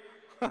every year?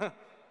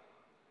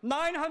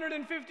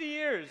 950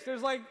 years.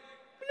 There's like,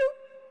 bloop.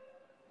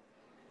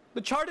 The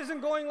chart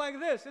isn't going like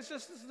this. It's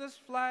just this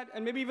flat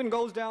and maybe even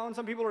goes down.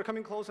 Some people are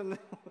coming close and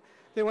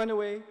they went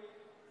away.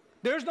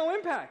 There's no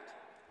impact.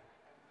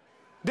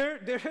 There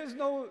is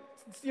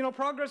no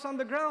progress on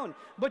the ground.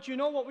 But you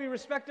know what we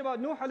respect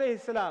about Nuh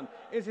alayhi salam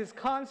is his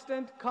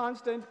constant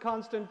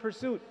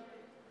pursuit.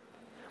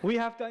 We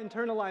have to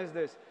internalize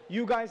this.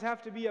 You guys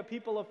have to be a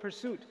people of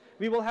pursuit.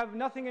 We will have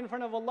nothing in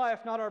front of Allah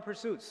if not our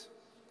pursuits.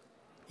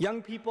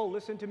 Young people,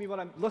 listen to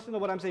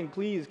what I'm saying,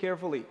 please,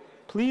 carefully.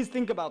 Please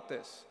think about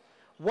this.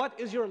 What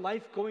is your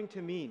life going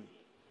to mean?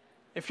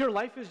 If your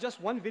life is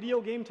just one video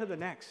game to the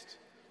next,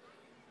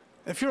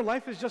 if your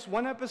life is just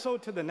one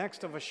episode to the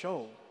next of a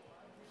show,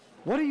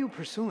 what are you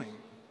pursuing?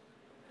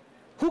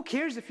 Who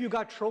cares if you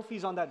got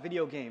trophies on that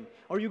video game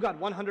or you got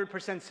 100%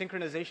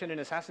 synchronization in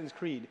Assassin's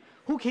Creed?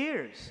 Who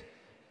cares?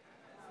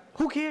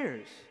 Who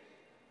cares?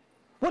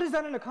 What is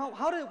that an account?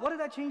 What did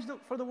that change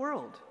for the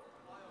world?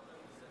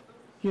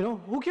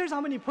 Who cares how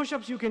many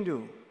push-ups you can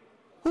do?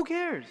 Who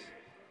cares?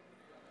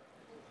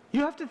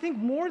 You have to think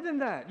more than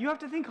that. You have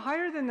to think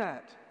higher than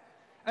that.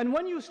 And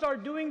when you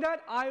start doing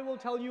that, I will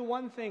tell you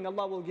one thing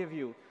Allah will give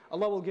you.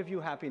 Allah will give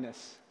you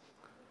happiness.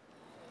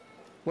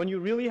 When you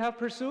really have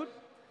pursuit,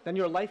 then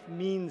your life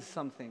means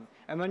something.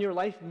 And when your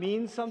life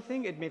means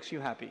something, it makes you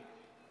happy.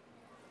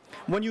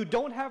 When you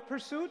don't have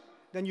pursuit,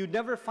 then you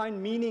never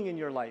find meaning in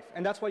your life.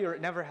 And that's why you're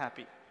never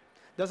happy.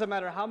 Doesn't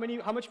matter how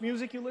much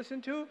music you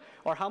listen to,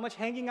 or how much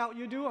hanging out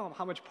you do, or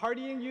how much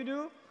partying you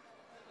do,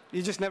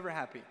 you're just never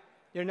happy.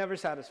 You're never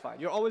satisfied.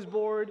 You're always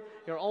bored.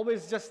 You're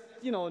always just,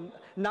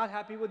 not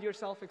happy with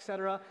yourself,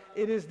 etc.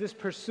 It is this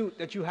pursuit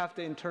that you have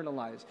to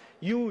internalize.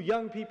 You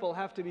young people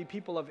have to be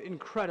people of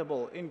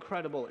incredible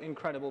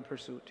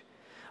pursuit.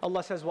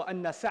 Allah says,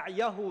 وَأَنَّ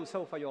سَعْيَهُ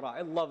سَوْفَ يُرَى.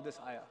 I love this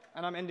ayah.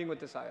 And I'm ending with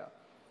this ayah.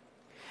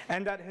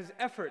 And that his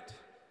effort,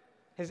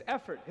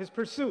 his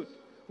pursuit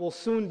will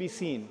soon be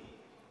seen.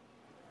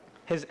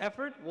 His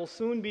effort will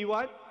soon be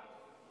what?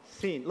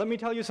 Seen. Let me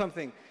tell you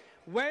something.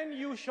 When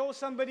you show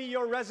somebody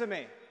your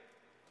resume,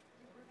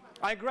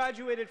 I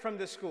graduated from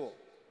this school.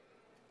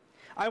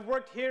 I've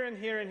worked here and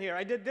here and here.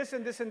 I did this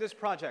and this and this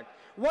project.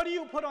 What do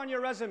you put on your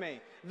resume?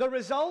 The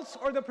results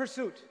or the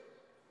pursuit?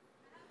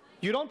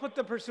 You don't put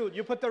the pursuit,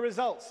 you put the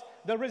results.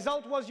 The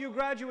result was you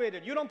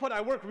graduated. You don't put,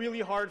 I worked really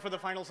hard for the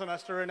final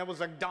semester and I was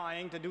like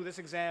dying to do this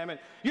exam. And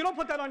you don't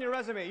put that on your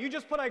resume. You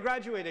just put, I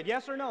graduated.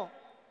 Yes or no?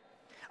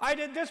 I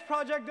did this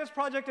project,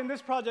 and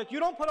this project. You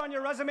don't put on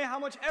your resume how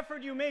much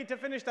effort you made to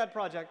finish that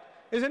project,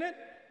 isn't it?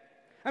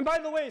 And by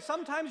the way,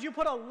 sometimes you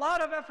put a lot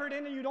of effort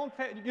in and you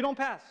don't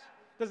pass.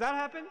 Does that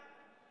happen?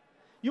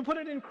 You put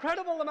an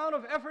incredible amount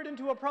of effort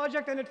into a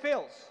project and it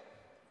fails.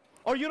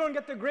 Or you don't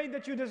get the grade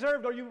that you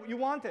deserved or you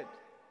wanted.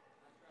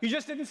 You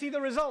just didn't see the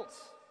results.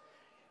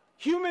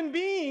 Human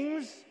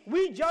beings,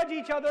 we judge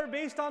each other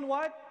based on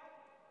what?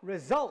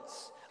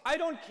 Results. I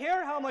don't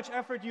care how much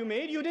effort you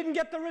made, you didn't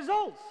get the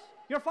results.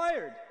 You're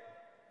fired.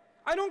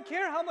 I don't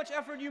care how much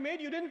effort you made,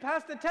 you didn't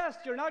pass the test,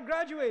 you're not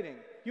graduating.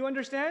 You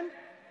understand?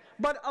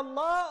 But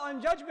Allah on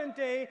Judgment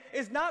Day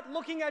is not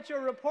looking at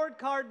your report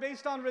card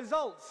based on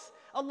results.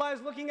 Allah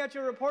is looking at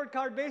your report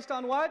card based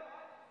on what?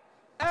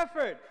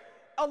 Effort.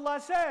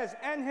 Allah says,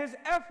 and his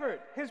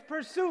effort, his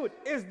pursuit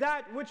is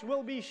that which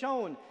will be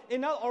shown,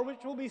 or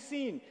which will be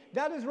seen.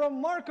 That is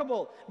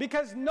remarkable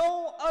because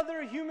no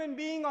other human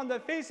being on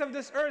the face of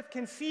this earth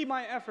can see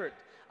my effort.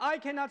 I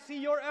cannot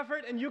see your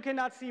effort and you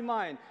cannot see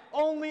mine.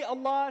 Only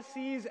Allah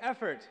sees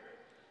effort.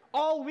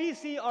 All we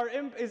see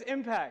is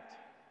impact.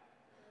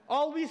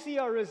 All we see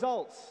are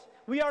results.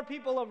 We are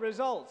people of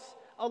results.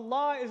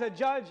 Allah is a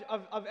judge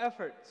of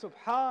effort.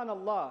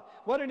 Subhanallah.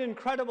 What an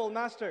incredible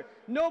master.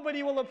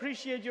 Nobody will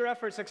appreciate your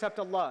efforts except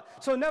Allah.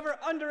 So never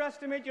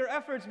underestimate your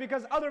efforts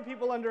because other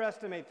people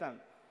underestimate them.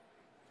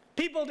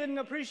 People didn't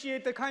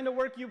appreciate the kind of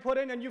work you put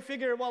in and you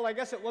figure, well, I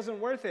guess it wasn't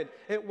worth it.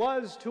 It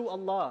was to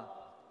Allah.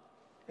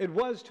 It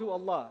was to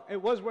Allah.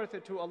 It was worth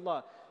it to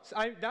Allah. So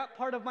that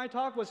part of my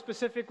talk was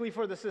specifically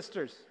for the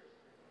sisters.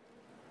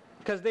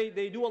 Because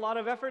they do a lot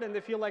of effort and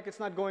they feel like it's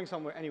not going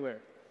anywhere.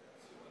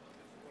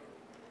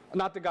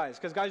 Not the guys,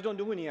 because guys don't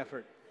do any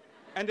effort.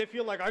 And they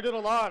feel like, I did a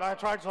lot, I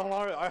tried so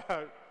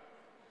hard.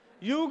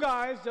 You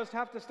guys just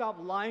have to stop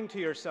lying to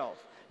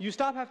yourself. You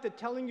have to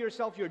telling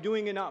yourself you're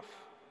doing enough.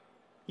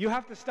 You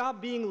have to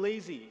stop being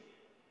lazy.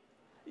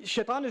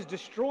 Shaitan is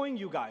destroying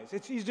you guys.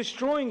 He's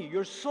destroying you.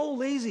 You're so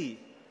lazy.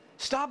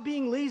 Stop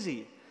being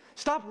lazy.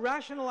 Stop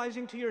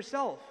rationalizing to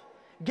yourself.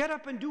 Get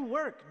up and do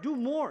work. Do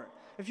more.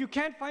 If you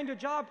can't find a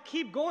job,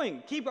 keep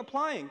going. Keep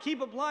applying.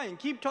 Keep applying.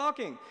 Keep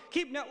talking.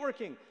 Keep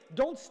networking.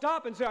 Don't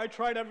stop and say, I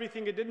tried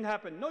everything, it didn't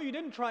happen. No, you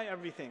didn't try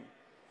everything.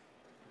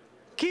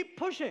 Keep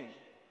pushing.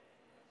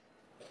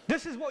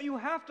 This is what you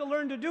have to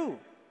learn to do.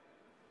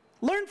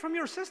 Learn from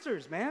your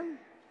sisters, man.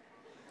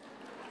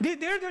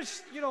 They're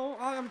just, you know,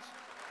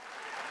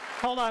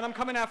 hold on, I'm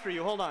coming after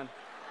you, hold on.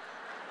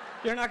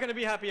 You're not going to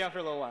be happy after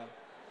a little while.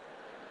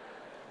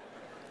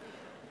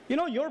 You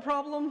know your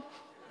problem?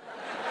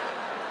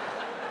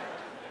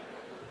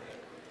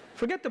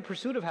 Forget the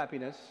pursuit of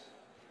happiness.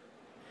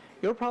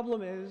 Your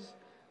problem is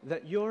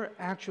that you're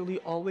actually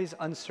always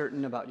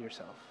uncertain about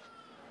yourself.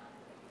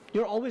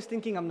 You're always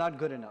thinking, I'm not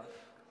good enough,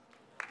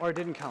 or it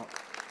didn't count.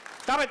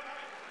 Stop it!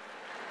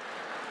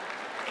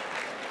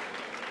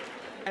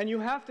 And you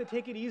have to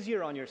take it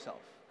easier on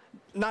yourself.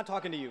 Not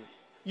talking to you.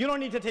 You don't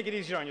need to take it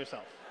easier on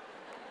yourself.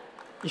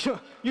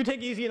 You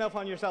take easy enough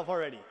on yourself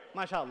already,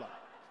 mashallah.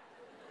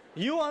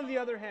 You, on the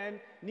other hand,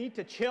 need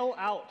to chill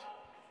out.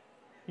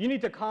 You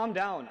need to calm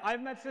down.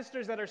 I've met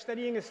sisters that are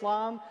studying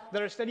Islam,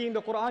 that are studying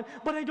the Quran,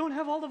 but I don't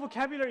have all the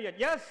vocabulary yet.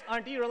 Yes,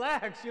 auntie,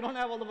 relax. You don't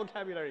have all the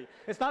vocabulary.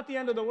 It's not the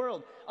end of the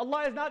world.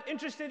 Allah is not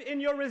interested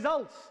in your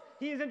results.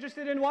 He is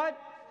interested in what?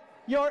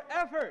 Your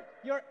effort,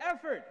 your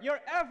effort, your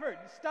effort.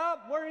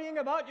 Stop worrying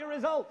about your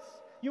results.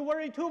 You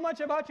worry too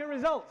much about your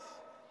results.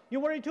 You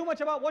worry too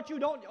much about what you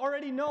don't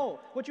already know,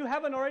 what you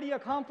haven't already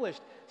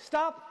accomplished.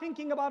 Stop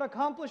thinking about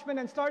accomplishment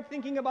and start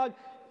thinking about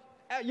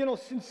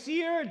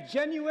sincere,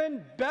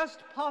 genuine, best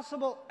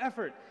possible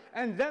effort.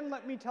 And then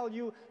let me tell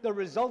you, the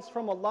results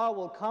from Allah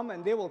will come,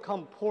 and they will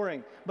come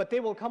pouring. But they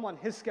will come on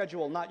His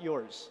schedule, not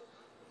yours.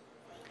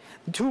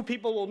 Two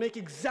people will make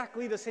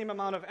exactly the same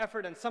amount of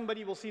effort, and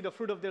somebody will see the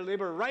fruit of their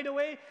labor right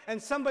away, and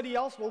somebody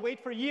else will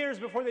wait for years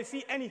before they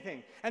see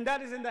anything. And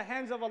that is in the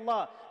hands of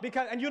Allah.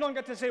 And you don't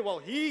get to say, well,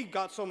 he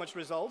got so much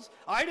results,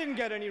 I didn't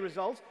get any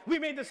results, we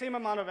made the same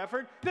amount of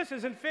effort, this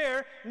isn't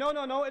fair. No,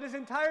 no, no, it is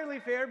entirely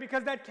fair,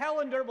 because that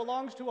calendar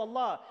belongs to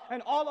Allah.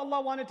 And all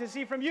Allah wanted to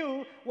see from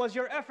you was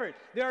your effort.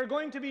 There are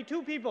going to be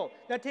two people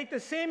that take the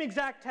same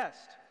exact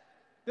test.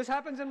 This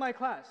happens in my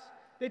class.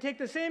 They take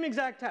the same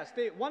exact test.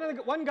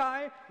 One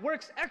guy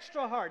works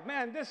extra hard.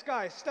 Man, this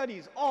guy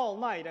studies all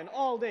night and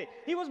all day.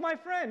 He was my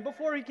friend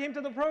before he came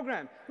to the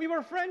program. We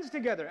were friends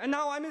together, and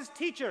now I'm his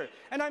teacher.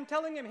 And I'm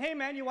telling him, hey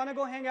man, you want to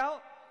go hang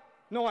out?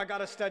 No, I got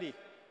to study.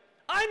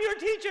 I'm your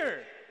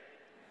teacher.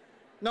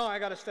 No, I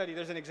got to study.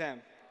 There's an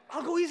exam.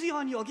 I'll go easy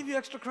on you. I'll give you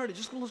extra credit.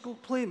 Let's go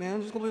play,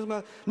 man. Just go play some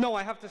math. No,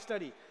 I have to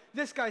study.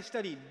 This guy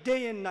studied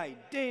day and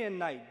night, day and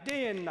night,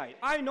 day and night.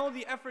 I know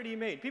the effort he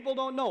made. People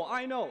don't know.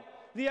 I know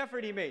the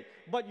effort he made.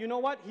 But you know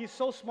what? He's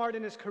so smart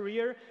in his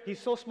career. He's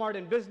so smart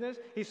in business.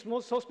 He's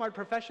so smart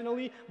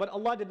professionally. But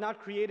Allah did not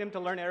create him to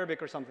learn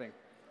Arabic or something.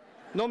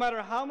 No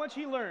matter how much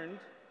he learned,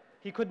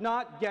 he could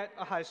not get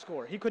a high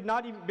score. He could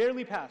not even,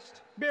 barely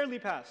passed. Barely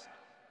passed.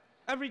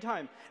 Every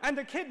time. And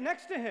the kid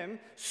next to him,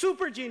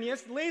 super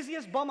genius,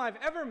 laziest bum I've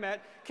ever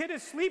met, kid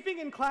is sleeping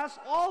in class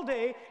all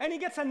day, and he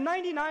gets a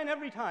 99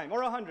 every time,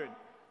 or 100.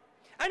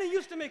 And it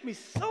used to make me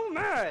so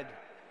mad.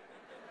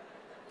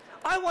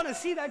 I want to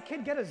see that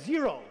kid get a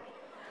 0.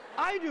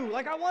 I do.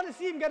 Like, I want to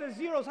see him get a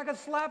 0 so I can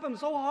slap him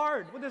so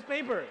hard with this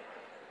paper.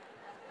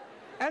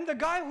 And the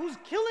guy who's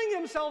killing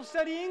himself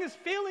studying is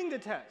failing the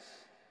test.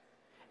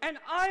 And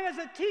I, as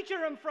a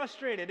teacher, am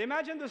frustrated.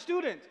 Imagine the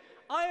student.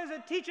 I, as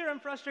a teacher, am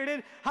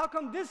frustrated. How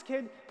come this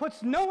kid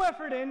puts no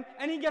effort in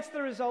and he gets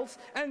the results,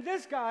 and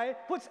this guy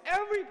puts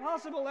every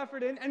possible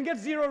effort in and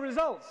gets 0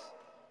 results?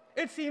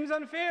 It seems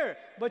unfair.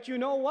 But you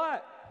know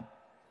what?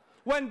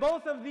 When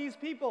both of these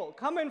people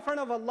come in front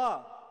of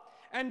Allah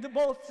and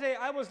both say,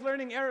 I was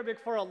learning Arabic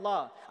for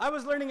Allah, I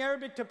was learning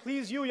Arabic to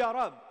please you, Ya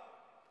Rab,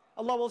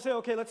 Allah will say,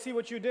 okay, let's see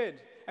what you did.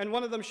 And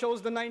one of them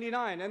shows the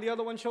 99 and the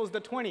other one shows the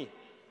 20.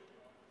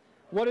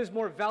 What is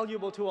more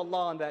valuable to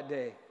Allah on that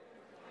day?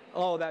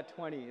 Oh, that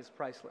 20 is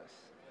priceless.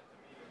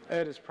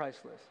 It is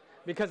priceless.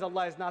 Because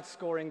Allah is not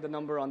scoring the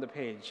number on the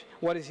page.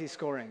 What is He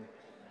scoring?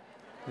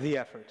 The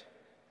effort.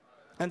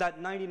 And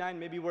that 99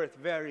 may be worth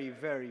very,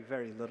 very,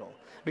 very little,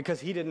 because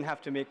he didn't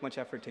have to make much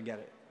effort to get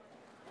it.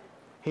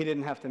 He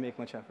didn't have to make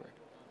much effort.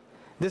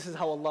 This is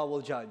how Allah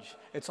will judge.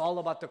 It's all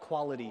about the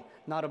quality,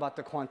 not about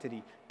the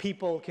quantity.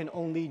 People can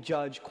only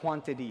judge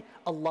quantity.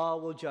 Allah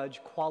will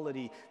judge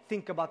quality.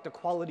 Think about the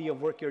quality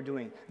of work you're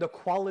doing, the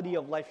quality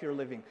of life you're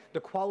living,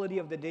 the quality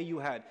of the day you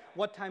had.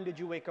 What time did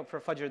you wake up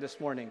for Fajr this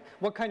morning?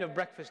 What kind of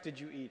breakfast did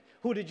you eat?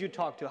 Who did you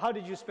talk to? How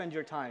did you spend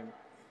your time?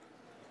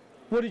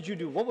 What did you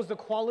do? What was the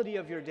quality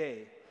of your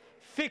day?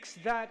 Fix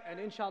that, and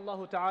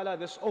inshallah ta'ala,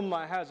 this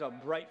ummah has a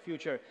bright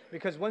future.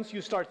 Because once you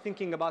start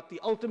thinking about the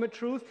ultimate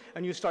truth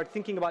and you start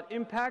thinking about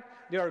impact,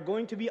 there are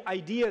going to be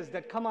ideas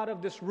that come out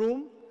of this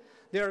room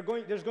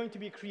There's going to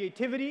be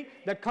creativity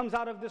that comes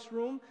out of this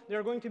room. There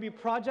are going to be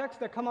projects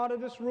that come out of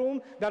this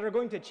room that are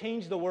going to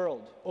change the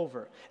world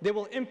over. They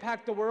will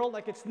impact the world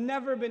like it's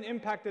never been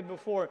impacted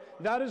before.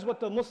 That is what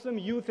the Muslim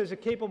youth is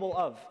capable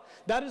of.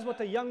 That is what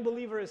the young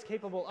believer is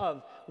capable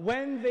of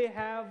when they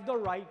have the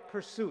right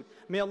pursuit.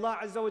 May Allah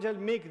Azza wa Jal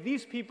make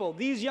these people,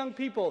 these young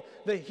people,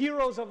 the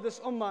heroes of this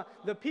ummah,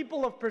 the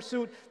people of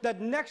pursuit,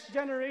 that next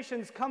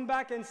generations come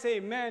back and say,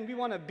 man, we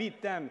want to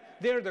beat them.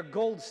 They're the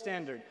gold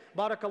standard.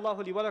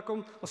 Barakallahu li wa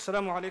lakum.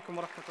 Wassalamu alaikum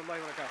wa rahmatullahi wa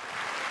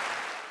barakatuh.